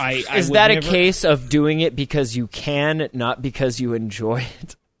with you. Is that a case of doing it because you can, not because you enjoy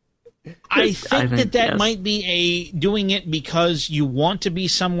it? I think that yes. might be doing it because you want to be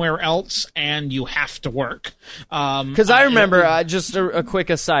somewhere else and you have to work. Because I remember, just a quick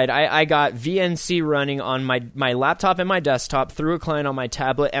aside, I got VNC running on my laptop and my desktop through a client on my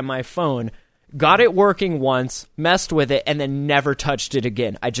tablet and my phone, got it working once, messed with it, and then never touched it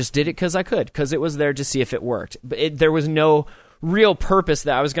again. I just did it because I could, because it was there to see if it worked. But there was no real purpose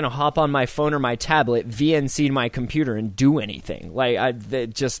that I was going to hop on my phone or my tablet, VNC my computer, and do anything.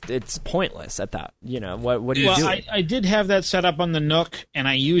 It's pointless at that. What do you do? I did have that set up on the Nook, and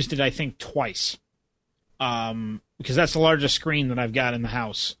I used it, I think, twice. Because that's the largest screen that I've got in the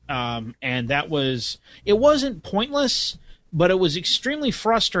house. And it wasn't pointless, but it was extremely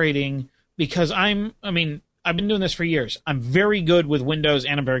frustrating because I've been doing this for years. I'm very good with Windows,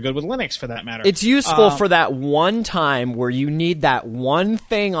 and I'm very good with Linux, for that matter. It's useful for that one time where you need that one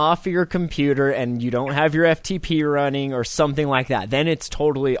thing off of your computer and you don't have your FTP running or something like that. Then it's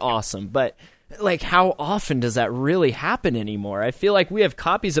totally awesome. But how often does that really happen anymore? I feel like we have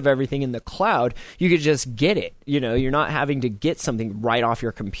copies of everything in the cloud. You could just get it. You're not having to get something right off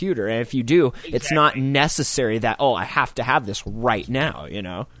your computer. And if you do, It's not necessary that, I have to have this right now,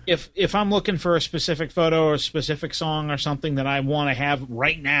 If I'm looking for a specific photo or a specific song or something that I want to have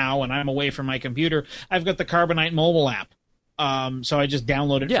right now and I'm away from my computer, I've got the Carbonite mobile app. So I just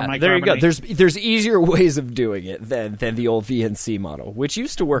download it from my there Carbonite. You go. There's easier ways of doing it than the old VNC model, which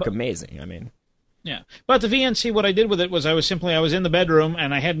used to work amazing. Yeah, but the VNC, what I did with it was I was in the bedroom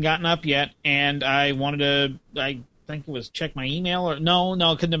and I hadn't gotten up yet, and I wanted to, I think it was check my email, or no,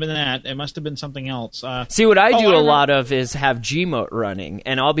 it couldn't have been that. It must have been something else. See, what I do a lot of is have Gmote running,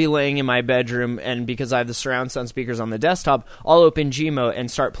 and I'll be laying in my bedroom, and because I have the surround sound speakers on the desktop, I'll open Gmote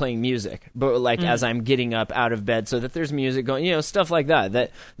and start playing music, but as I'm getting up out of bed, so that there's music going, stuff like that.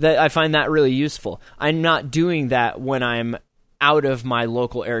 That I find that really useful. I'm not doing that when I'm out of my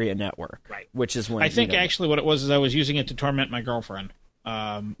local area network, right? Which is when I think actually what it was is I was using it to torment my girlfriend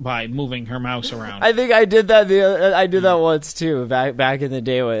by moving her mouse around. I think I did that. I did that once too. Back in the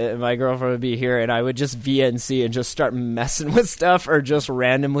day, when my girlfriend would be here, and I would just VNC and just start messing with stuff, or just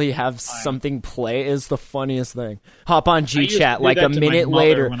randomly have something play. Is the funniest thing. Hop on GChat like a minute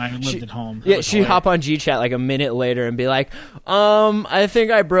later when I lived at home. Yeah, she'd hop on GChat like a minute later and be like, I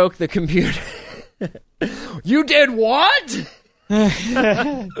think I broke the computer." You did what?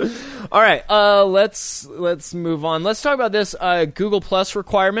 All right, let's move on. Let's talk about this Google Plus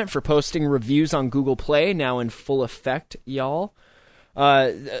requirement for posting reviews on Google Play, now in full effect, y'all.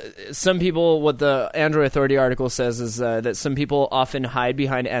 Some people, what the Android Authority article says is that some people often hide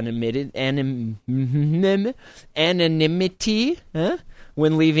behind anonymity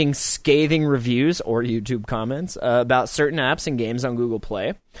when leaving scathing reviews or YouTube comments about certain apps and games on Google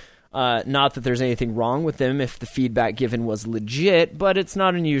Play. Not that there's anything wrong with them if the feedback given was legit, but it's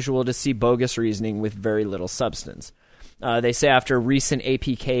not unusual to see bogus reasoning with very little substance. They say after a recent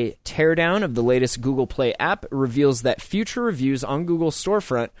APK teardown of the latest Google Play app reveals that future reviews on Google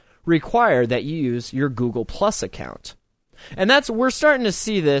Storefront require that you use your Google Plus account. And we're starting to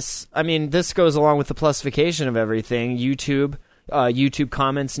see this. I mean, this goes along with the plusification of everything. YouTube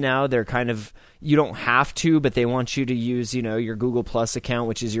comments now, they're kind of, you don't have to, but they want you to use, your Google Plus account,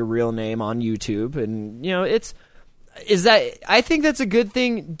 which is your real name on YouTube. And, I think that's a good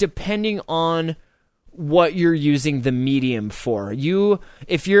thing depending on what you're using the medium for.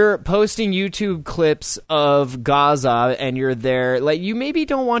 If you're posting YouTube clips of Gaza and you're there, like, you maybe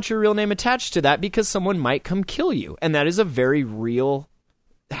don't want your real name attached to that because someone might come kill you, and that is a very real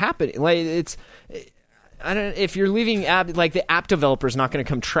happening. Like, if you're leaving the app developer's not going to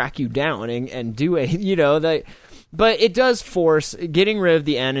come track you down and do it, but it does force, getting rid of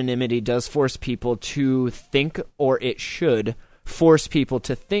the anonymity does force people to think, or it should force people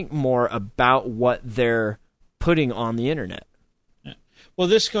to think more about what they're putting on the internet. Well,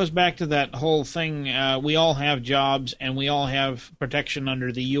 this goes back to that whole thing. We all have jobs, and we all have protection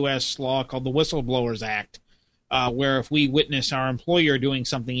under the U.S. law called the Whistleblowers Act, where if we witness our employer doing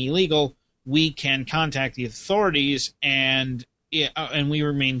something illegal, we can contact the authorities, and we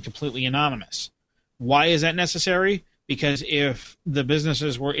remain completely anonymous. Why is that necessary? Because if the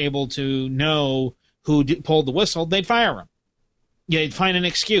businesses were able to know who pulled the whistle, they'd fire them. Yeah, you'd find an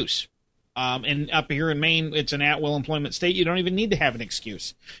excuse. And up here in Maine, it's an at-will employment state. You don't even need to have an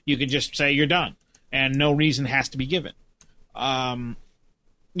excuse. You could just say you're done, and no reason has to be given.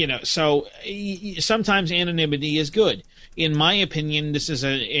 So sometimes anonymity is good. In my opinion, this is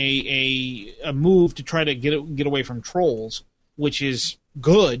a move to try to get away from trolls, which is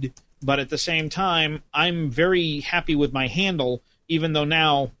good. But at the same time, I'm very happy with my handle, even though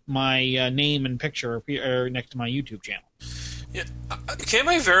now my name and picture are next to my YouTube channel. Yeah. Can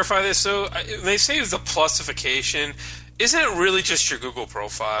I verify this, though? They say the plusification. Isn't it really just your Google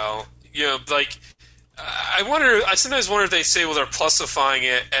profile? I sometimes wonder if they say, well, they're plusifying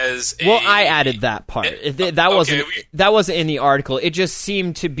it as a... Well, I added that part. That wasn't in the article. It just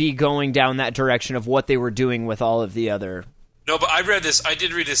seemed to be going down that direction of what they were doing with all of the other... No, but I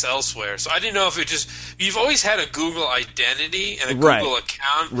did read this elsewhere, so I didn't know if it just... You've always had a Google identity and a Google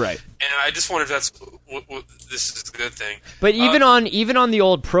account, right? And I just wonder if that's what this is a good thing. But even on the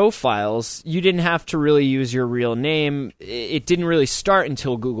old profiles, you didn't have to really use your real name. It didn't really start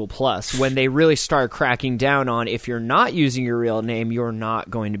until Google Plus, when they really start cracking down on, if you're not using your real name, you're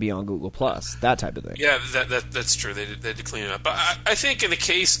not going to be on Google Plus. That type of thing. Yeah, that's true. They did clean it up. But I think in the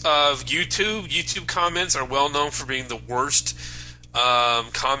case of YouTube comments are well known for being the worst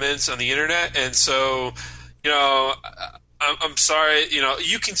comments on the internet, and so I'm sorry,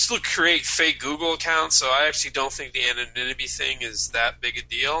 you can still create fake Google accounts, so I actually don't think the anonymity thing is that big a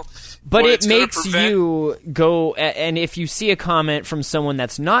deal. But it makes you go, and if you see a comment from someone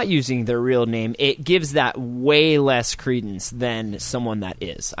that's not using their real name, it gives that way less credence than someone that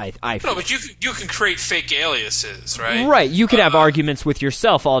is. I feel. No, but you can create fake aliases, right? Right. You could have arguments with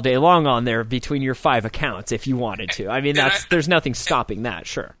yourself all day long on there between your 5 accounts if you wanted to. I mean, there's nothing stopping that,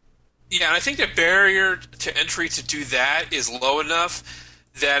 sure. Yeah, and I think the barrier to entry to do that is low enough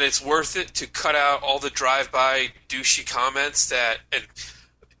that it's worth it to cut out all the drive-by douchey comments that'd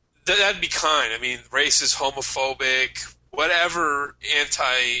be kind. I mean, racist, homophobic, whatever in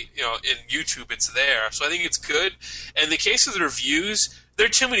YouTube, it's there. So I think it's good. And in the case of the reviews, there are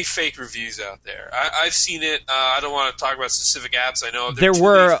too many fake reviews out there. I've seen it. I don't want to talk about specific apps. I know there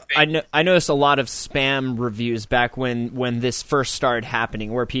were. I noticed a lot of spam reviews back when this first started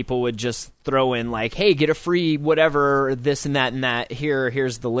happening, where people would just throw in like, "Hey, get a free whatever, this and that and that.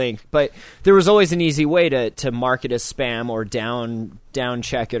 Here's the link." But there was always an easy way to mark it as spam or down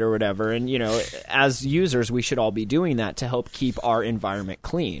check it or whatever. And as users, we should all be doing that to help keep our environment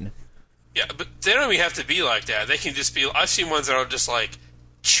clean. Yeah, but they don't even have to be like that. They can just be... I've seen ones that are just like,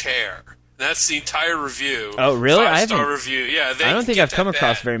 chair. That's the entire review. Oh, really? 5-star review. Yeah, I don't think I've come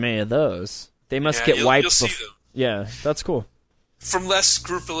across very many of those. They must get wiped. You'll see them. Yeah, that's cool. From less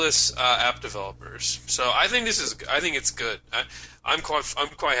scrupulous app developers. So I think it's good. I'm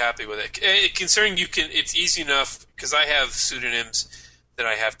quite happy with it. Considering it's easy enough, because I have pseudonyms that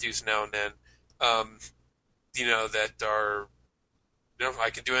I have to use now and then, that are...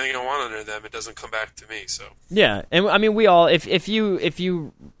 I can do anything I want under them. It doesn't come back to me. So yeah, and I mean, we all, if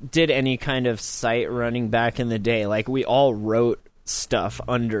you did any kind of site running back in the day, like, we all wrote stuff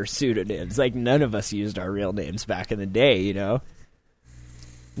under pseudonyms. Like, none of us used our real names back in the day. It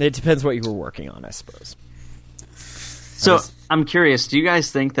depends what you were working on, I suppose. So I'm curious, do you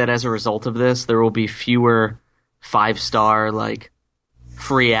guys think that as a result of this, there will be fewer 5-star, like,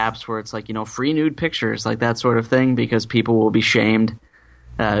 free apps where it's like, free nude pictures, like that sort of thing, because people will be shamed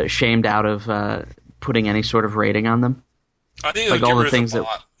out of putting any sort of rating on them? I think like all the things that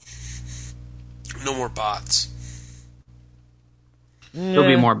no more bots. There'll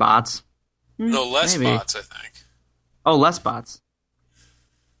be more bots. No, less Maybe. bots, I think. Oh, less bots.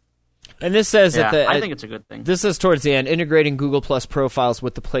 And this says Yeah, that I think it's a good thing. this says towards the end, integrating Google Plus profiles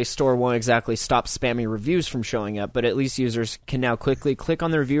with the Play Store won't exactly stop spammy reviews from showing up, but at least users can now quickly click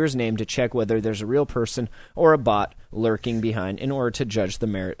on the reviewer's name to check whether there's a real person or a bot lurking behind in order to judge the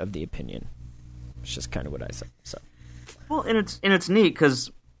merit of the opinion. It's just kind of what I said. So, Well, and it's neat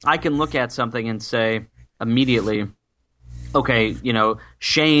because I can look at something and say immediately, okay,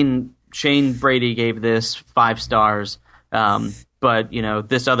 Shane Brady gave this 5 stars, but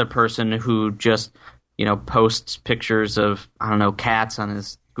this other person who just posts pictures of, I don't know, cats on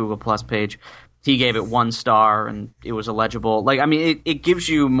his Google Plus page, he gave it 1 star and it was illegible. Like, I mean, it gives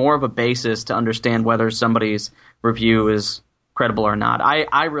you more of a basis to understand whether somebody's review is credible or not.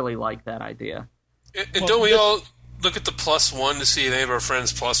 I really like that idea. And don't we all look at the +1 to see if any of our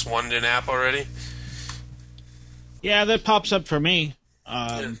friends +1'd an app already? Yeah, that pops up for me.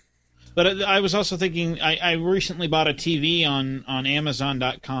 But I was also thinking, I recently bought a TV on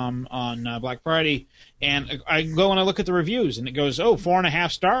Amazon.com on Black Friday, and I go and I look at the reviews, and it goes,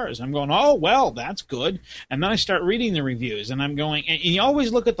 4.5 stars. I'm going, oh, well, that's good. And then I start reading the reviews, and I'm going, and you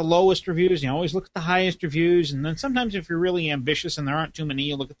always look at the lowest reviews, you always look at the highest reviews, and then sometimes if you're really ambitious and there aren't too many,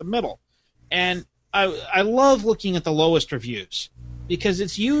 you look at the middle. And I love looking at the lowest reviews, because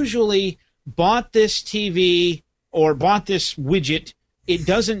it's usually bought this TV or bought this widget, it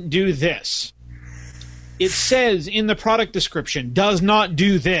doesn't do this. It says in the product description, does not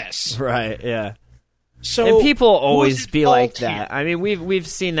do this. right, yeah. So And people always be like here? that. I mean, we've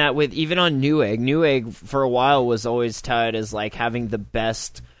seen that with even on Newegg. Newegg for a while was always touted as like having the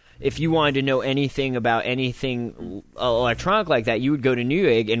best. If you wanted to know anything about anything electronic like that, you would go to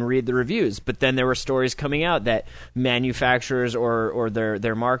Newegg and read the reviews. But then there were stories coming out that manufacturers or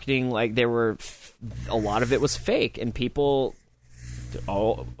their marketing, like a lot of it was fake, and people.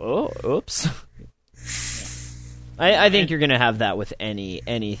 Oops. I think you're going to have that with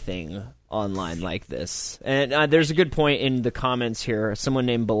anything online like this. And there's a good point in the comments here. Someone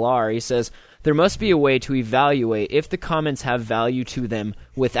named Balar, he says, there must be a way to evaluate if the comments have value to them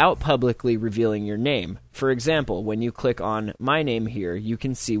without publicly revealing your name. For example, when you click on my name here, you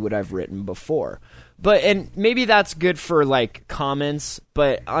can see what I've written before. And maybe that's good for like comments,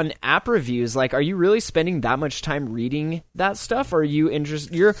 but on app reviews, like, are you really spending that much time reading that stuff? Or are you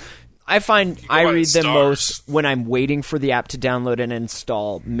interested? I find I read them most when I'm waiting for the app to download and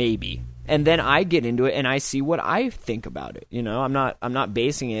install, maybe, and then I get into it and I see what I think about it. I'm not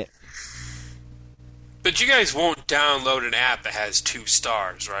basing it. But you guys won't download an app that has 2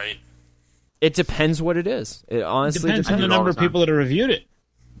 stars, right? It depends what it is. It honestly depends on the number of people that have reviewed it.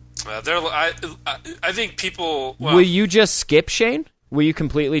 I think people. Well, will you just skip, Shane? Will you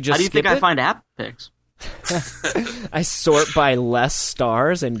completely just? How do you skip think it? I find app picks? I sort by less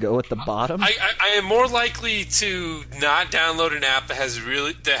stars and go at the bottom. I am more likely to not download an app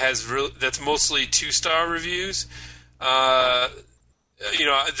that's mostly 2-star reviews. Then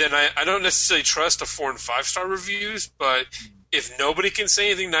I don't necessarily trust a 4 and 5-star reviews, but if nobody can say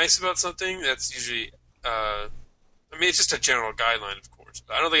anything nice about something, that's usually. It's just a general guideline, of course.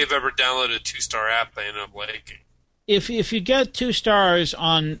 But I don't think I've ever downloaded a 2-star app I ended up liking. If you get 2 stars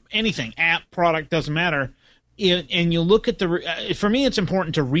on anything, app, product, doesn't matter, and you look at for me, it's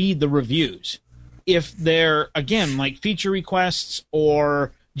important to read the reviews. If they're, again, like feature requests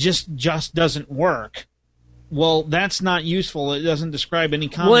or just doesn't work, well, that's not useful. It doesn't describe any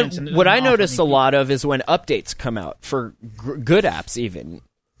comments. What I notice a lot of is when updates come out for good apps even,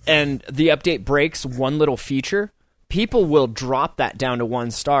 and the update breaks one little feature, people will drop that down to 1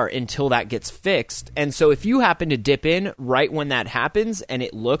 star until that gets fixed. And so if you happen to dip in right when that happens and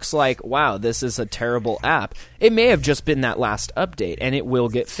it looks like, wow, this is a terrible app, it may have just been that last update, and it will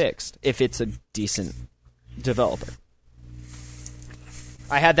get fixed if it's a decent developer.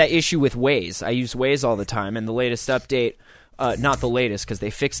 I had that issue with Waze. I use Waze all the time, and the latest update, not the latest because they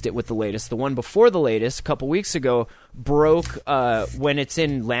fixed it with the latest, the one before the latest, a couple weeks ago, broke when it's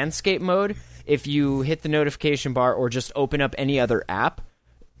in landscape mode. If you hit the notification bar or just open up any other app,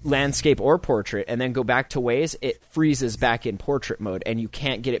 landscape or portrait, and then go back to Waze, it freezes back in portrait mode, and you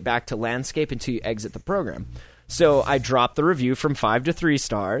can't get it back to landscape until you exit the program. So I dropped the review from 5 to 3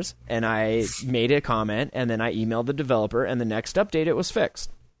 stars, and I made a comment, and then I emailed the developer, and the next update it was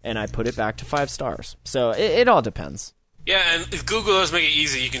fixed, and I put it back to 5 stars. So it all depends. Yeah, and if Google does make it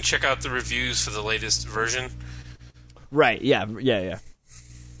easy, you can check out the reviews for the latest version, Right, yeah.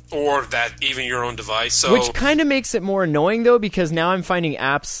 or that even your own device. So, Which kind of makes it more annoying, though, because now I'm finding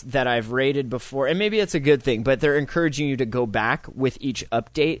apps that I've rated before, and maybe it's a good thing, but they're encouraging you to go back with each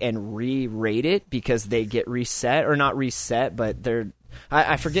update and re-rate it because they get reset, or not reset, but they're...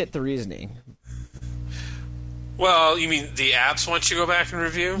 I forget the reasoning. well, you mean the apps want you to go back and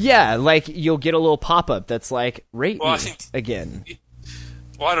review? Yeah, like, you'll get a little pop-up that's like, rate Well, I me think- again.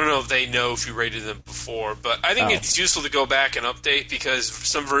 Well, I don't know if they know if you rated them before, but I think it's useful to go back and update because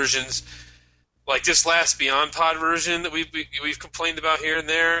some versions, like this last Beyond Pod version that we've complained about here and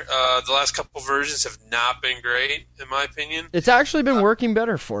there, the last couple versions have not been great, in my opinion. It's actually been working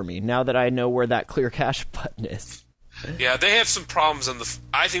better for me now that I know where that clear cache button is. Yeah, they have some problems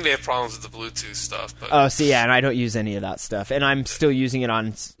I think they have problems with the Bluetooth stuff. But Oh, see, yeah, and I don't use any of that stuff. And I'm still using it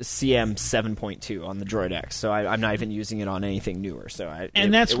on CM 7.2 on the Droid X, so I'm not even using it on anything newer.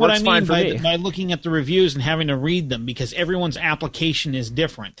 That's it what I works fine mean for me. by looking at the reviews and having to read them, because everyone's application is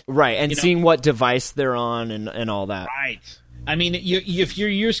different. Right, and You know- seeing what device they're on and all that. Right. I mean, if your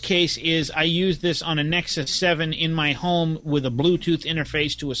use case is I use this on a Nexus 7 in my home with a Bluetooth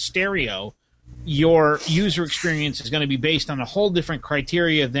interface to a stereo, your user experience is going to be based on a whole different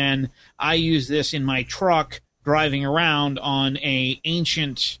criteria than I use this in my truck driving around on a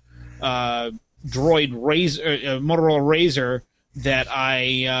ancient Droid Motorola Razr that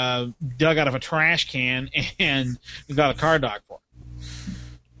I dug out of a trash can and got a car dock for.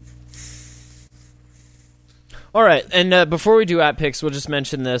 All right, and before we do app picks, we'll just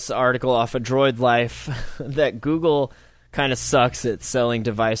mention this article off of Droid Life that Google kind of sucks at selling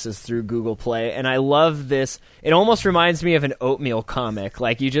devices through Google Play, and I love this. It almost reminds me of an Oatmeal comic.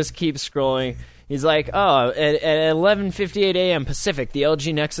 Like, you just keep scrolling. He's like, at 11:58 a.m. Pacific, the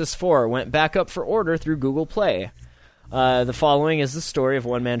LG Nexus 4 went back up for order through Google Play. The following is the story of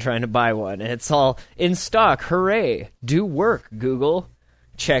one man trying to buy one, and it's all in stock. Hooray! Do work, Google.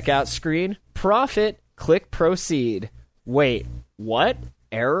 Checkout screen. Profit. Click proceed. Wait, what?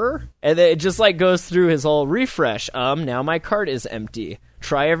 Error? And then it just like goes through his whole refresh. Now my cart is empty.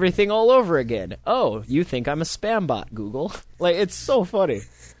 Try everything all over again. Oh, you think I'm a spam bot, Google? Like, it's so funny.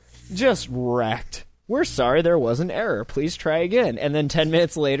 Just wrecked. We're sorry there was an error. Please try again. And then 10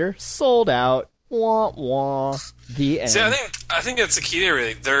 minutes later, sold out. Wah wah. The end. see, I think that's the key to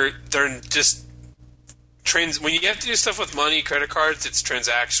everything. They're just when you have to do stuff with money, credit cards, it's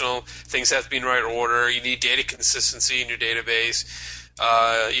transactional. Things have to be in the right order. You need data consistency in your database.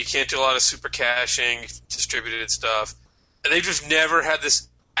 You can't do a lot of super caching, distributed stuff. And they've just never had this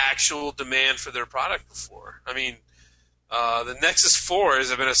actual demand for their product before. I mean, the Nexus 4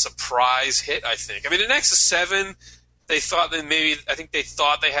 has been a surprise hit, I think. I mean, the Nexus 7, I think they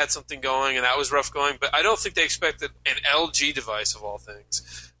thought they had something going, and that was rough going, but I don't think they expected an LG device, of all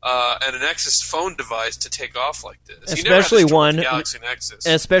things, and a Nexus phone device to take off like this. Especially one, Galaxy Nexus.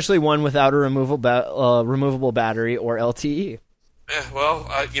 especially one without a removable battery or LTE. Yeah, well,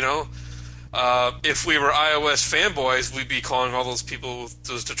 if we were iOS fanboys, we'd be calling all those people,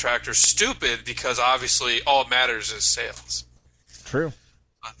 those detractors, stupid because obviously all it matters is sales. True.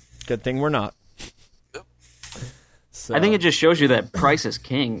 Good thing we're not. Yep. So, I think it just shows you that price is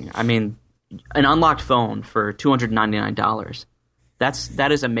king. I mean, an unlocked phone for $299.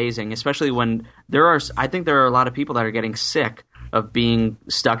 That is amazing, especially when I think there are a lot of people that are getting sick of being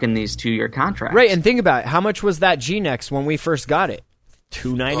stuck in these 2-year contracts. right, and think about it. How much was that G-Nex when we first got it?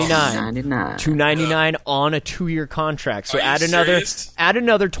 $299. $299 on a 2-year contract. So Are you add serious?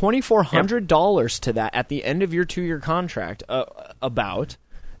 another $2,400 to that at the end of your 2-year contract.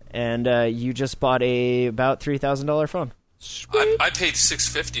 And you just bought about $3,000 phone. I paid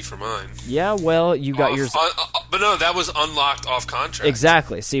 $650 for mine. Yeah, well, you got yours. But no, that was unlocked off contract.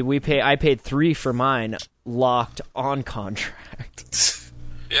 Exactly. See, I paid $3 for mine, locked on contract.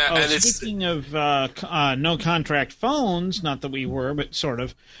 Yeah, and it's Speaking of no contract phones, not that we were, but sort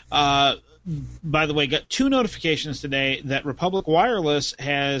of. By the way, got 2 notifications today that Republic Wireless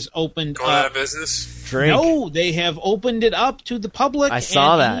has opened going out of business. Drink. No, they have opened it up to the public. I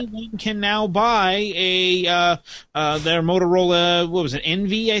saw that. Anyone can now buy their Motorola. What was it?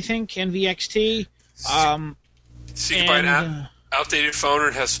 Envy, I think. Envy XT. So you can buy an and, outdated phone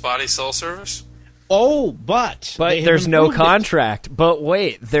and has spotty cell service? But they have there's no improved it. contract. But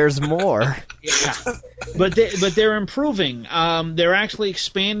wait, there's more. Yeah. but they're improving. They're actually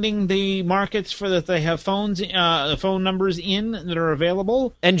expanding the markets for that they have phone numbers in that are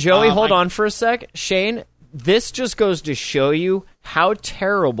available. And Joey, hold on for a sec. Shane, this just goes to show you how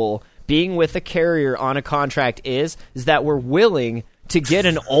terrible being with a carrier on a contract is that we're willing to get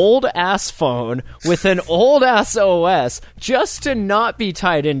an old-ass phone with an old-ass OS just to not be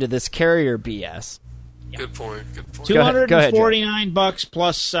tied into this carrier BS. Good point. Good point. $249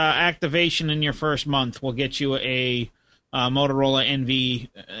 plus activation in your first month will get you a Motorola NV.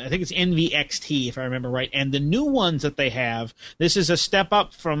 I think it's NVXT if I remember right. And the new ones that they have, this is a step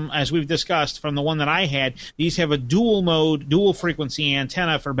up from, as we've discussed, from the one that I had. These have a dual mode, dual frequency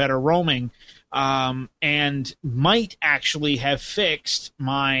antenna for better roaming, and might actually have fixed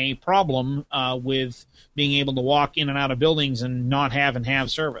my problem with being able to walk in and out of buildings and not have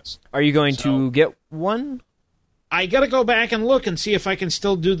service. Are you going to get one? I got to go back and look and see if I can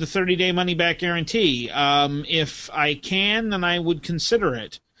still do the 30-day money-back guarantee. If I can, then I would consider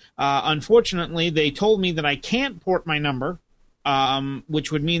it. Unfortunately, they told me that I can't port my number,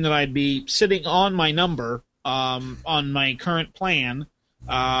 which would mean that I'd be sitting on my number on my current plan.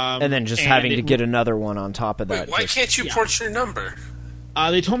 And then just having to get another one on top of that. Wait, why can't you port your number?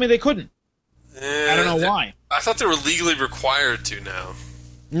 They told me they couldn't. I don't know why. I thought they were legally required to now.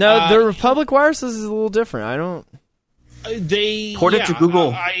 No, the Republic Wireless is a little different. I don't... They port it to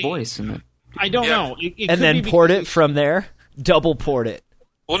Google Voice. I don't know. It and then port it from there? Double port it.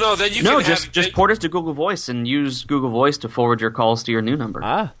 Well, no, then you can just port it to Google Voice and use Google Voice to forward your calls to your new number.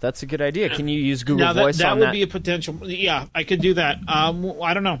 Ah, that's a good idea. Can you use Google now, Voice that on would that? be a potential... Yeah, I could do that.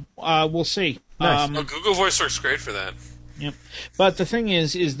 I don't know. We'll see. Nice. Google Voice works great for that. Yep. But the thing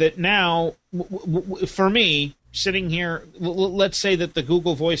is that now, for me, sitting here, let's say that the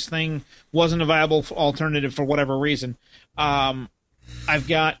Google Voice thing wasn't a viable alternative for whatever reason. I've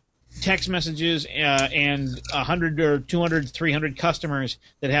got text messages and 100 or 200, 300 customers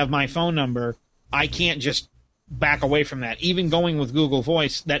that have my phone number. I can't just back away from that. Even going with Google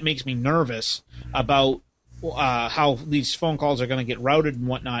Voice, that makes me nervous about how these phone calls are going to get routed and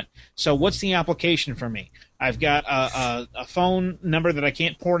whatnot. So what's the application for me? I've got a phone number that I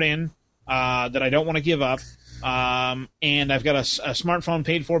can't port in, that I don't want to give up, and I've got a smartphone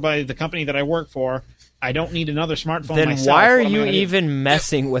paid for by the company that I work for. I don't need another smartphone then myself. why are you even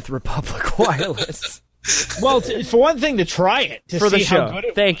messing with Republic Wireless? Well, for one thing, to try it. To for the see show. How good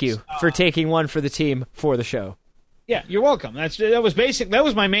it Thank was. you for taking one for the team for the show. Yeah, you're welcome. That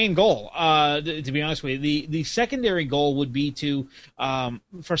was my main goal. To be honest with you, the secondary goal would be to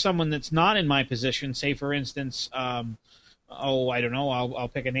for someone that's not in my position, say for instance, I don't know, I'll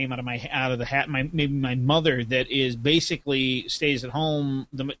pick a name out of the hat. Maybe my mother that is basically stays at home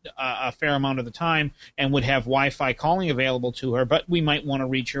a fair amount of the time and would have Wi-Fi calling available to her, but we might want to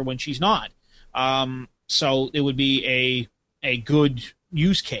reach her when she's not. So it would be a good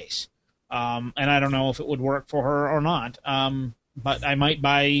use case. And I don't know if it would work for her or not. But I might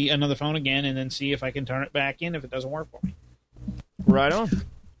buy another phone again and then see if I can turn it back in if it doesn't work for me. Right on.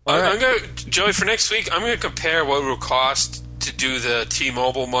 I'm going to, Joey, for next week, I'm going to compare what it will cost to do the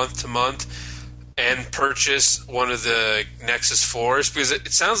T-Mobile month-to-month and purchase one of the Nexus 4s, because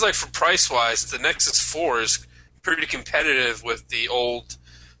it sounds like for price-wise, the Nexus 4 is pretty competitive with the old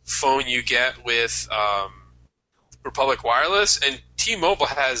phone you get with Republic Wireless, and T-Mobile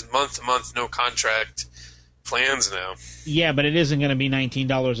has month-to-month no-contract plans now. Yeah, but it isn't going to be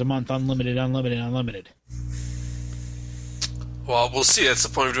 $19 a month, unlimited. Well, we'll see. That's the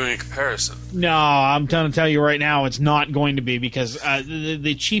point of doing a comparison. No, I'm going to tell you right now, it's not going to be, because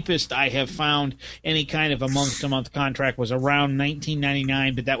the cheapest I have found any kind of a month-to-month contract was around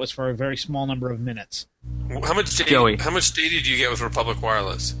 $19.99, but that was for a very small number of minutes. How much data do you get with Republic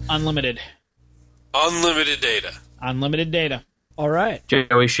Wireless? Unlimited. Unlimited data. Unlimited data. All right.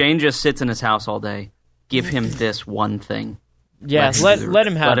 Joey, Shane just sits in his house all day. Give him this one thing. Yeah, let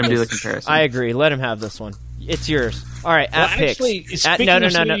him have do the this. comparison. I agree. Let him have this one. It's yours. All right, Well, at actually, picks. speaking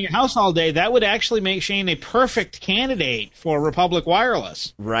of sitting in your house all day, that would actually make Shane a perfect candidate for Republic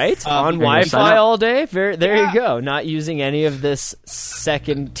Wireless. Right? On sign Wi-Fi up. all day? There you go. Not using any of this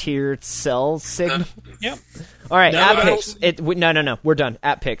second-tier cell signal. Yep. All right, No, at but picks. No. We're done.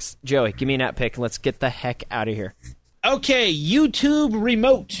 At picks. Joey, give me an at pick. Let's get the heck out of here. Okay, YouTube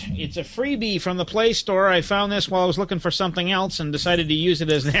Remote. It's a freebie from the Play Store. I found this while I was looking for something else and decided to use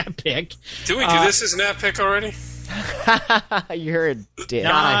it as an app pick. Did we do this as an app pick already? You're a dick. I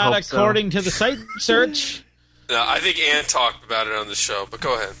Not hope so. according to the site search. No, I think Ann talked about it on the show, but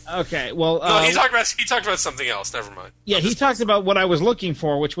go ahead. Okay, well... No, he talked about something else. Never mind. Yeah, he talked about what I was looking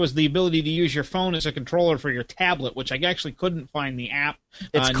for, which was the ability to use your phone as a controller for your tablet, which I actually couldn't find the app.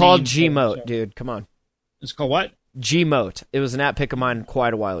 It's called name for, Gmote, so- dude. Come on. It's called what? Gmote. It was an app pick of mine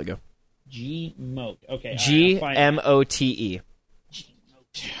quite a while ago. Gmote. Okay. Gmote.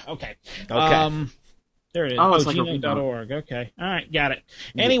 Okay. Okay. There it is. Oh, it's like a gmail.org. Okay. All right. Got it.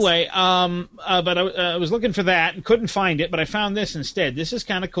 Anyway, but I was looking for that and couldn't find it, but I found this instead. This is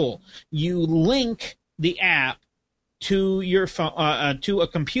kind of cool. You link the app to your phone, to a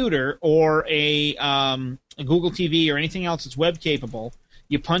computer or a Google TV or anything else that's web capable.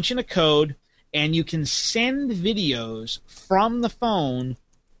 You punch in a code, and you can send videos from the phone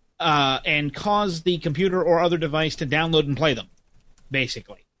and cause the computer or other device to download and play them,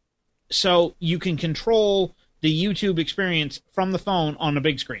 basically. So you can control the YouTube experience from the phone on a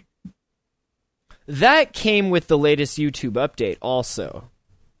big screen. That came with the latest YouTube update also,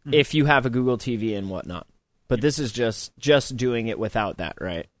 if you have a Google TV and whatnot. But this is just doing it without that,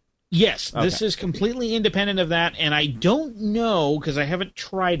 right? Yes, Okay. This is completely independent of that, and I don't know, because I haven't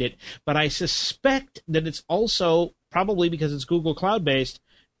tried it, but I suspect that it's also, probably because it's Google Cloud-based,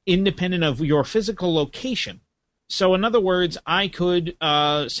 independent of your physical location. So in other words, I could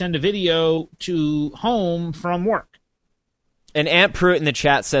send a video to home from work. And Aunt Pruitt in the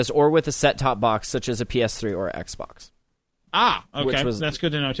chat says, or with a set-top box such as a PS3 or Xbox. Ah, okay, that's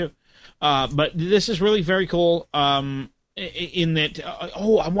good to know too. But this is really very cool. In that,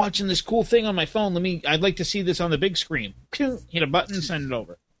 I'm watching this cool thing on my phone. I'd like to see this on the big screen. Hit a button, send it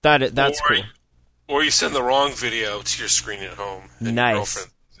over. That's cool. Or you send the wrong video to your screen at home. And Nice. Your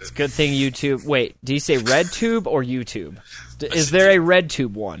girlfriend. It's a good thing YouTube. Wait, do you say RedTube or YouTube? Is there a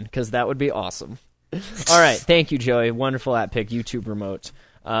RedTube one? Because that would be awesome. All right, thank you, Joey. Wonderful app pick, YouTube remote.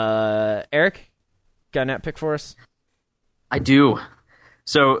 Eric, got an app pick for us? I do.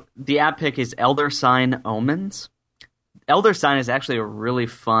 So the app pick is Elder Sign Omens. Elder Sign is actually a really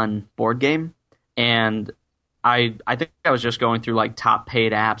fun board game, and I think I was just going through like top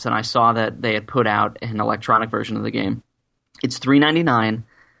paid apps, and I saw that they had put out an electronic version of the game. It's $3.99.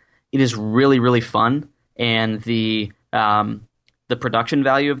 It is really, really fun, and the production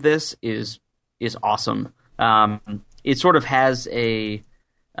value of this is awesome. It sort of has a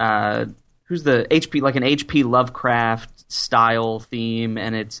who's the HP, like an HP Lovecraft style theme,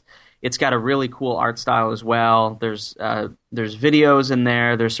 and it's got a really cool art style as well. There's videos in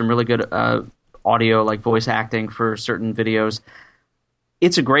there. There's some really good audio, like voice acting for certain videos.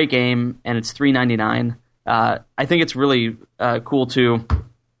 It's a great game, and it's $3.99. I think it's really cool too.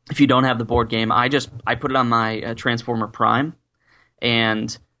 If you don't have the board game, I put it on my Transformer Prime,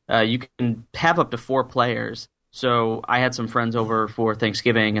 and you can have up to 4 players. So I had some friends over for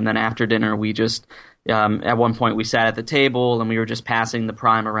Thanksgiving, and then after dinner, we just at one point we sat at the table and we were just passing the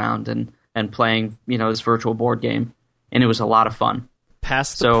Prime around and playing, this virtual board game, and it was a lot of fun.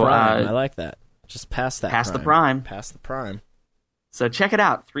 Pass the Prime. I like that. Just pass that. Pass Prime. the Prime. Pass the Prime. So check it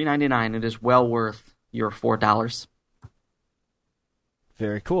out. $3.99. It is well worth your $4.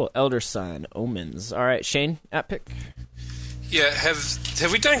 Very cool. Elder Sign, Omens. All right, Shane, app pick. Yeah,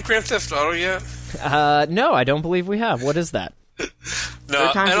 have we done Grand Theft Auto yet? No, I don't believe we have. What is that?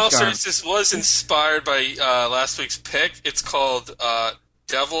 No, and also this was inspired by last week's pick. It's called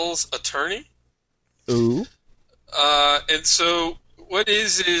Devil's Attorney. Ooh. And so what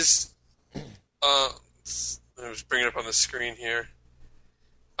is let me just bring it up on the screen here.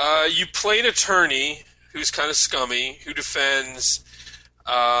 You play an attorney who's kind of scummy, who defends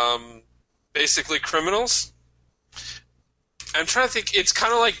basically criminals. I'm trying to think. It's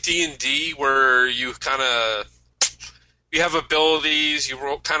kind of like D&D, where you have abilities. You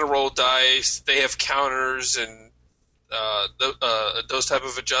roll dice. They have counters and those type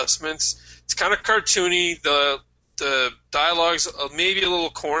of adjustments. It's kind of cartoony. The dialogue's maybe a little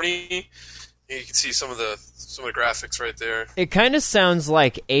corny. You can see some of the graphics right there. It kind of sounds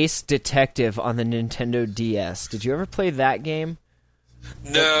like Ace Detective on the Nintendo DS. Did you ever play that game?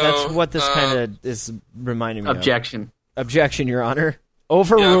 No. That's what this kind of is reminding me Objection. of. Objection, Your Honor.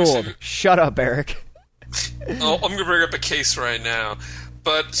 Overruled. Yeah, Shut up, Eric. I'm going to bring up a case right now.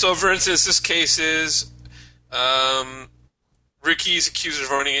 But, so for instance, this case is Ricky's accused of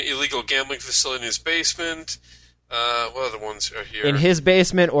running an illegal gambling facility in his basement. What other ones are here? In his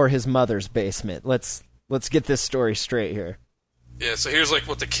basement or his mother's basement? Let's get this story straight here. Yeah, so here's like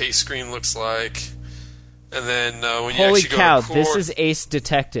what the case screen looks like. And then when you Holy actually cow, go to court, this is Ace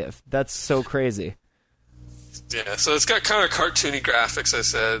Detective. That's so crazy. Yeah, so it's got kind of cartoony graphics, I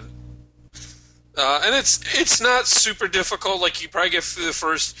said. And it's not super difficult. Like, you probably get through the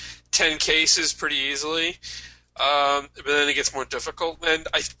first 10 cases pretty easily. But then it gets more difficult. And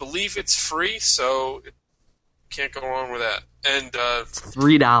I believe it's free, so can't go wrong with that. And it's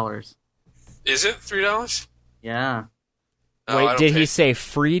 $3. Is it $3? Yeah. Wait, did he say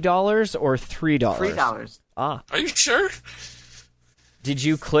 $free dollars or $3? $3. Ah. Are you sure? Did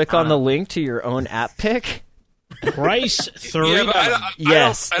you click on the link to your own app pick? Price $3. Yeah, but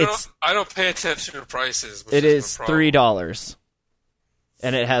Yes, I don't pay attention to prices. It is $3.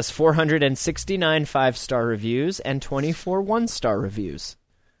 And it has 469 5-star reviews and 24 1-star reviews.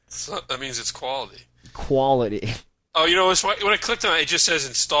 So that means it's quality. Quality. Oh, you know, when I clicked on it, it just says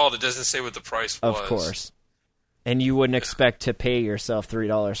installed. It doesn't say what the price was. Of course. And you wouldn't expect to pay yourself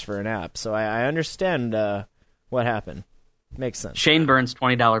 $3 for an app. So I understand what happened. Makes sense. Shane burns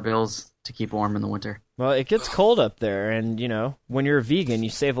 $20 bills to keep warm in the winter. Well, it gets cold up there, and, you know, when you're a vegan, you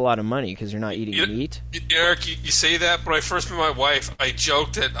save a lot of money because you're not eating meat. Eric, you say that, but when I first met my wife, I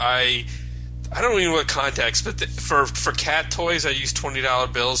joked that I don't even know what context, but for cat toys, I use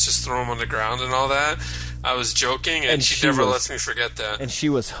 $20 bills, just throw them on the ground and all that. I was joking, and she never lets me forget that. And she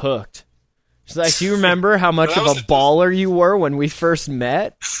was hooked. She's like, do you remember how much of a baller you were when we first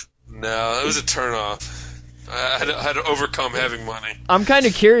met? No, it was a turnoff. I had to overcome having money. I'm kind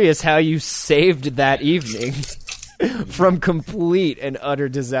of curious how you saved that evening from complete and utter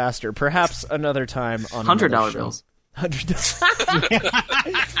disaster. Perhaps another time on $100 bills.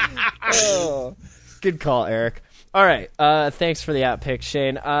 Oh, good call, Eric. All right, thanks for the app pick,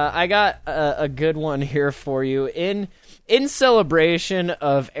 Shane. I got a good one here for you. In celebration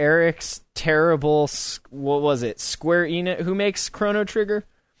of Eric's terrible, what was it? Square Enix, who makes Chrono Trigger?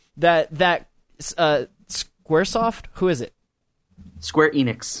 That Squaresoft? Who is it? Square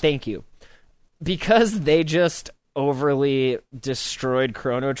Enix. Thank you. Because they just overly destroyed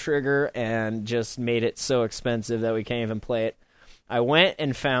Chrono Trigger and just made it so expensive that we can't even play it, I went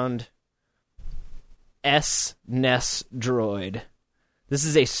and found SNES Droid. This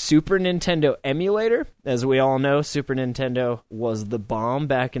is a Super Nintendo emulator. As we all know, Super Nintendo was the bomb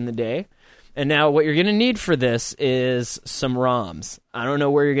back in the day. And now what you're going to need for this is some ROMs. I don't know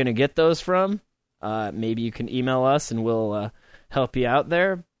where you're going to get those from. Maybe you can email us and we'll help you out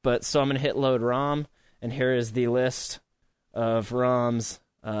there. But so I'm going to hit load ROM, and here is the list of ROMs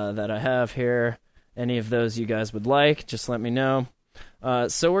that I have here. Any of those you guys would like, just let me know.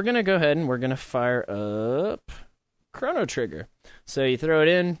 So we're going to go ahead and we're going to fire up Chrono Trigger. So you throw it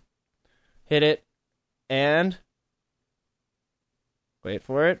in, hit it, and wait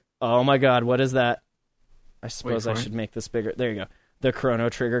for it. Oh my god, what is that? I suppose I should make this bigger. There you go. The Chrono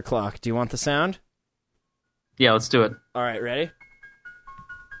Trigger clock. Do you want the sound? Yeah, let's do it. All right, ready?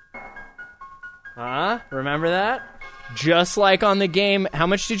 Remember that? Just like on the game. How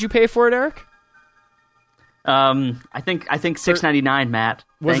much did you pay for it, Eric? I think $6.99, Matt.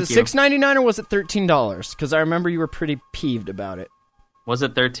 Was it $6.99 or was it $13? Because I remember you were pretty peeved about it. Was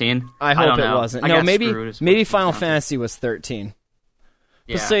it 13? I hope it wasn't. No, maybe Final Fantasy was 13.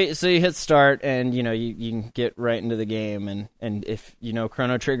 Yeah. So you hit start, and you can get right into the game, and if you know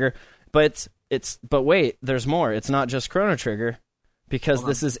Chrono Trigger, but wait, there's more. It's not just Chrono Trigger, because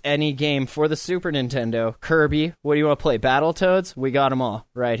this is any game for the Super Nintendo. Kirby, what do you want to play? Battletoads? We got them all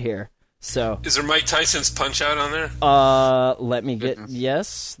right here. So is there Mike Tyson's Punch-Out on there? Let me get.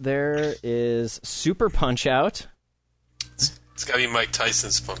 Yes, there is Super Punch-Out. It's got to be Mike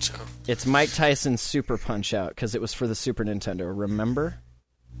Tyson's Punch-Out. It's Mike Tyson's Super Punch-Out because it was for the Super Nintendo. Remember?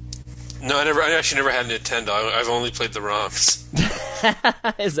 No, I actually never had a Nintendo. I've only played the ROMs.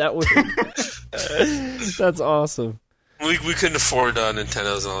 Is that weird? That's awesome. We couldn't afford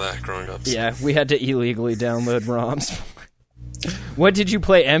Nintendos and all that growing up. So. Yeah, we had to illegally download ROMs. What did you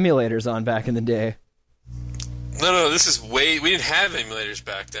play emulators on back in the day? No, this is we didn't have emulators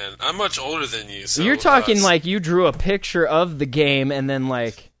back then. I'm much older than you. So, you're talking like you drew a picture of the game and then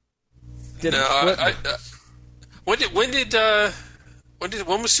did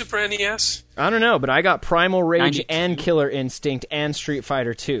when was Super NES? I don't know, but I got Primal Rage 92. And Killer Instinct and Street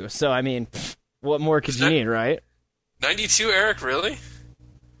Fighter 2. So I mean, what more could you need, right? 92, Eric, really?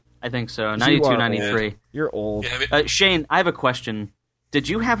 I think so. 92, 93. You're old. Yeah, Shane, I have a question. Did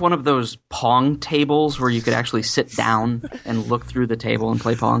you have one of those Pong tables where you could actually sit down and look through the table and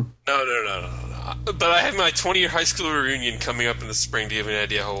play Pong? No. But I have my 20-year high school reunion coming up in the spring. Do you have any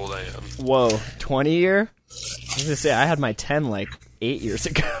idea how old I am? Whoa, 20-year? I was going to say, I had my 10 8 years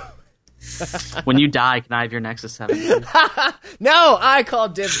ago. When you die, can I have your Nexus 7? No, I call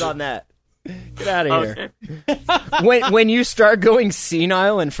dibs on that. Get out of here. When you start going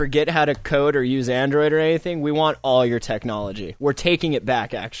senile and forget how to code or use Android or anything, we want all your technology. We're taking it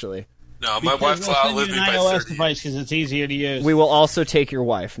back, actually. No, my wife will outlive me by 30 iOS device because it's easier to use. We will also take your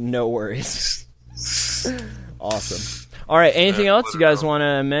wife. No worries. Awesome. All right, anything else you guys want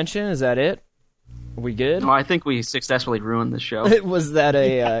to mention? Is that it? Are we good? Oh, I think we successfully ruined the show. Was that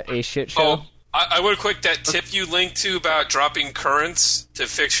a shit show? Oh, I want to quick that tip you linked to about dropping currents to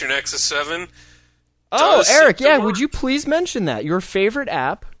fix your Nexus 7. Oh, Eric, would you please mention that? Your favorite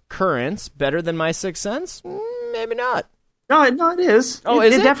app, Currents, better than My Sixth Sense? Maybe not. No, it is. Oh,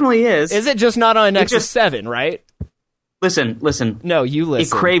 it is it? definitely is. Is it just not on Nexus just- 7, right? Listen. No, you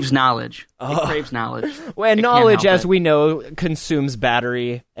listen. It craves knowledge. Oh. It craves knowledge. Well, and It can't knowledge, help as it. we know, consumes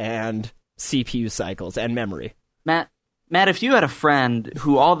battery and CPU cycles and memory. Matt, if you had a friend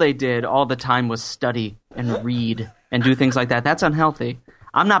who all they did all the time was study and read and do things like that, that's unhealthy.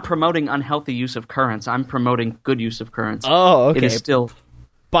 I'm not promoting unhealthy use of currents. I'm promoting good use of currents. Oh, okay. It is still...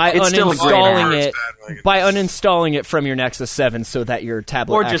 By it's still a great uninstalling app. it, by uninstalling it from your Nexus 7 so that your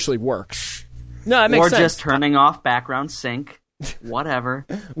tablet Or just- actually works. No, that makes Or sense. just turning off background sync. Whatever.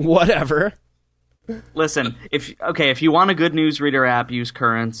 Whatever. Listen, if you want a good newsreader app, use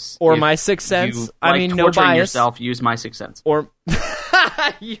Currents. Or If My Sixth Sense. you I like mean, no torturing bias. yourself, use My Sixth Sense. Or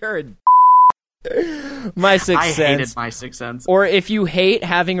you're a My Sixth I Sense. hated My Sixth Sense. Or if you hate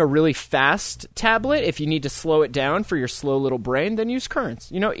having a really fast tablet, if you need to slow it down for your slow little brain, then use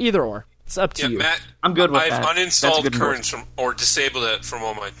Currents. Either or. It's up to Yeah, you. Matt, I'm good with I've that. That's a uninstalled good Currents or disabled it from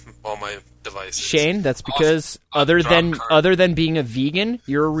all my devices. Shane, that's because I'll other drop than Currents. being a vegan,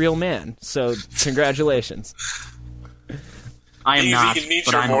 you're a real man. So congratulations. I am Being not, vegan means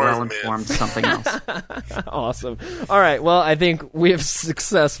but you're I'm more of a well-informed something else. Awesome. All right. Well, I think we have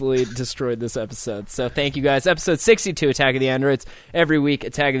successfully destroyed this episode. So thank you guys. Episode 62, Attack of the Androids. Every week,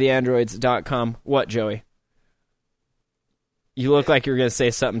 attackoftheandroids.com. What, Joey? You look like you were going to say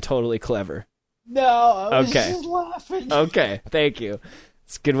something totally clever. No, I was Okay. just laughing. Okay. Thank you.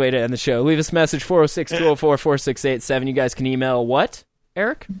 It's a good way to end the show. Leave us a message, 406-204-4687. You guys can email what,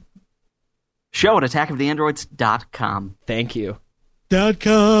 Eric? Show at attackoftheandroids.com. Thank you.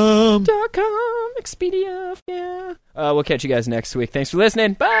 .com. .com. Expedia. Yeah. We'll catch you guys next week. Thanks for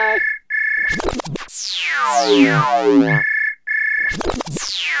listening. Bye.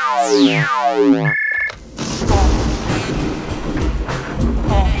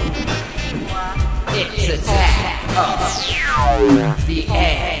 It's Attack of the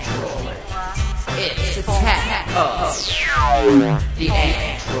Android. It's Attack of the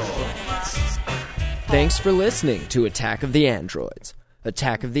Android. Thanks for listening to Attack of the Androids.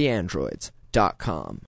 attackoftheandroids.com.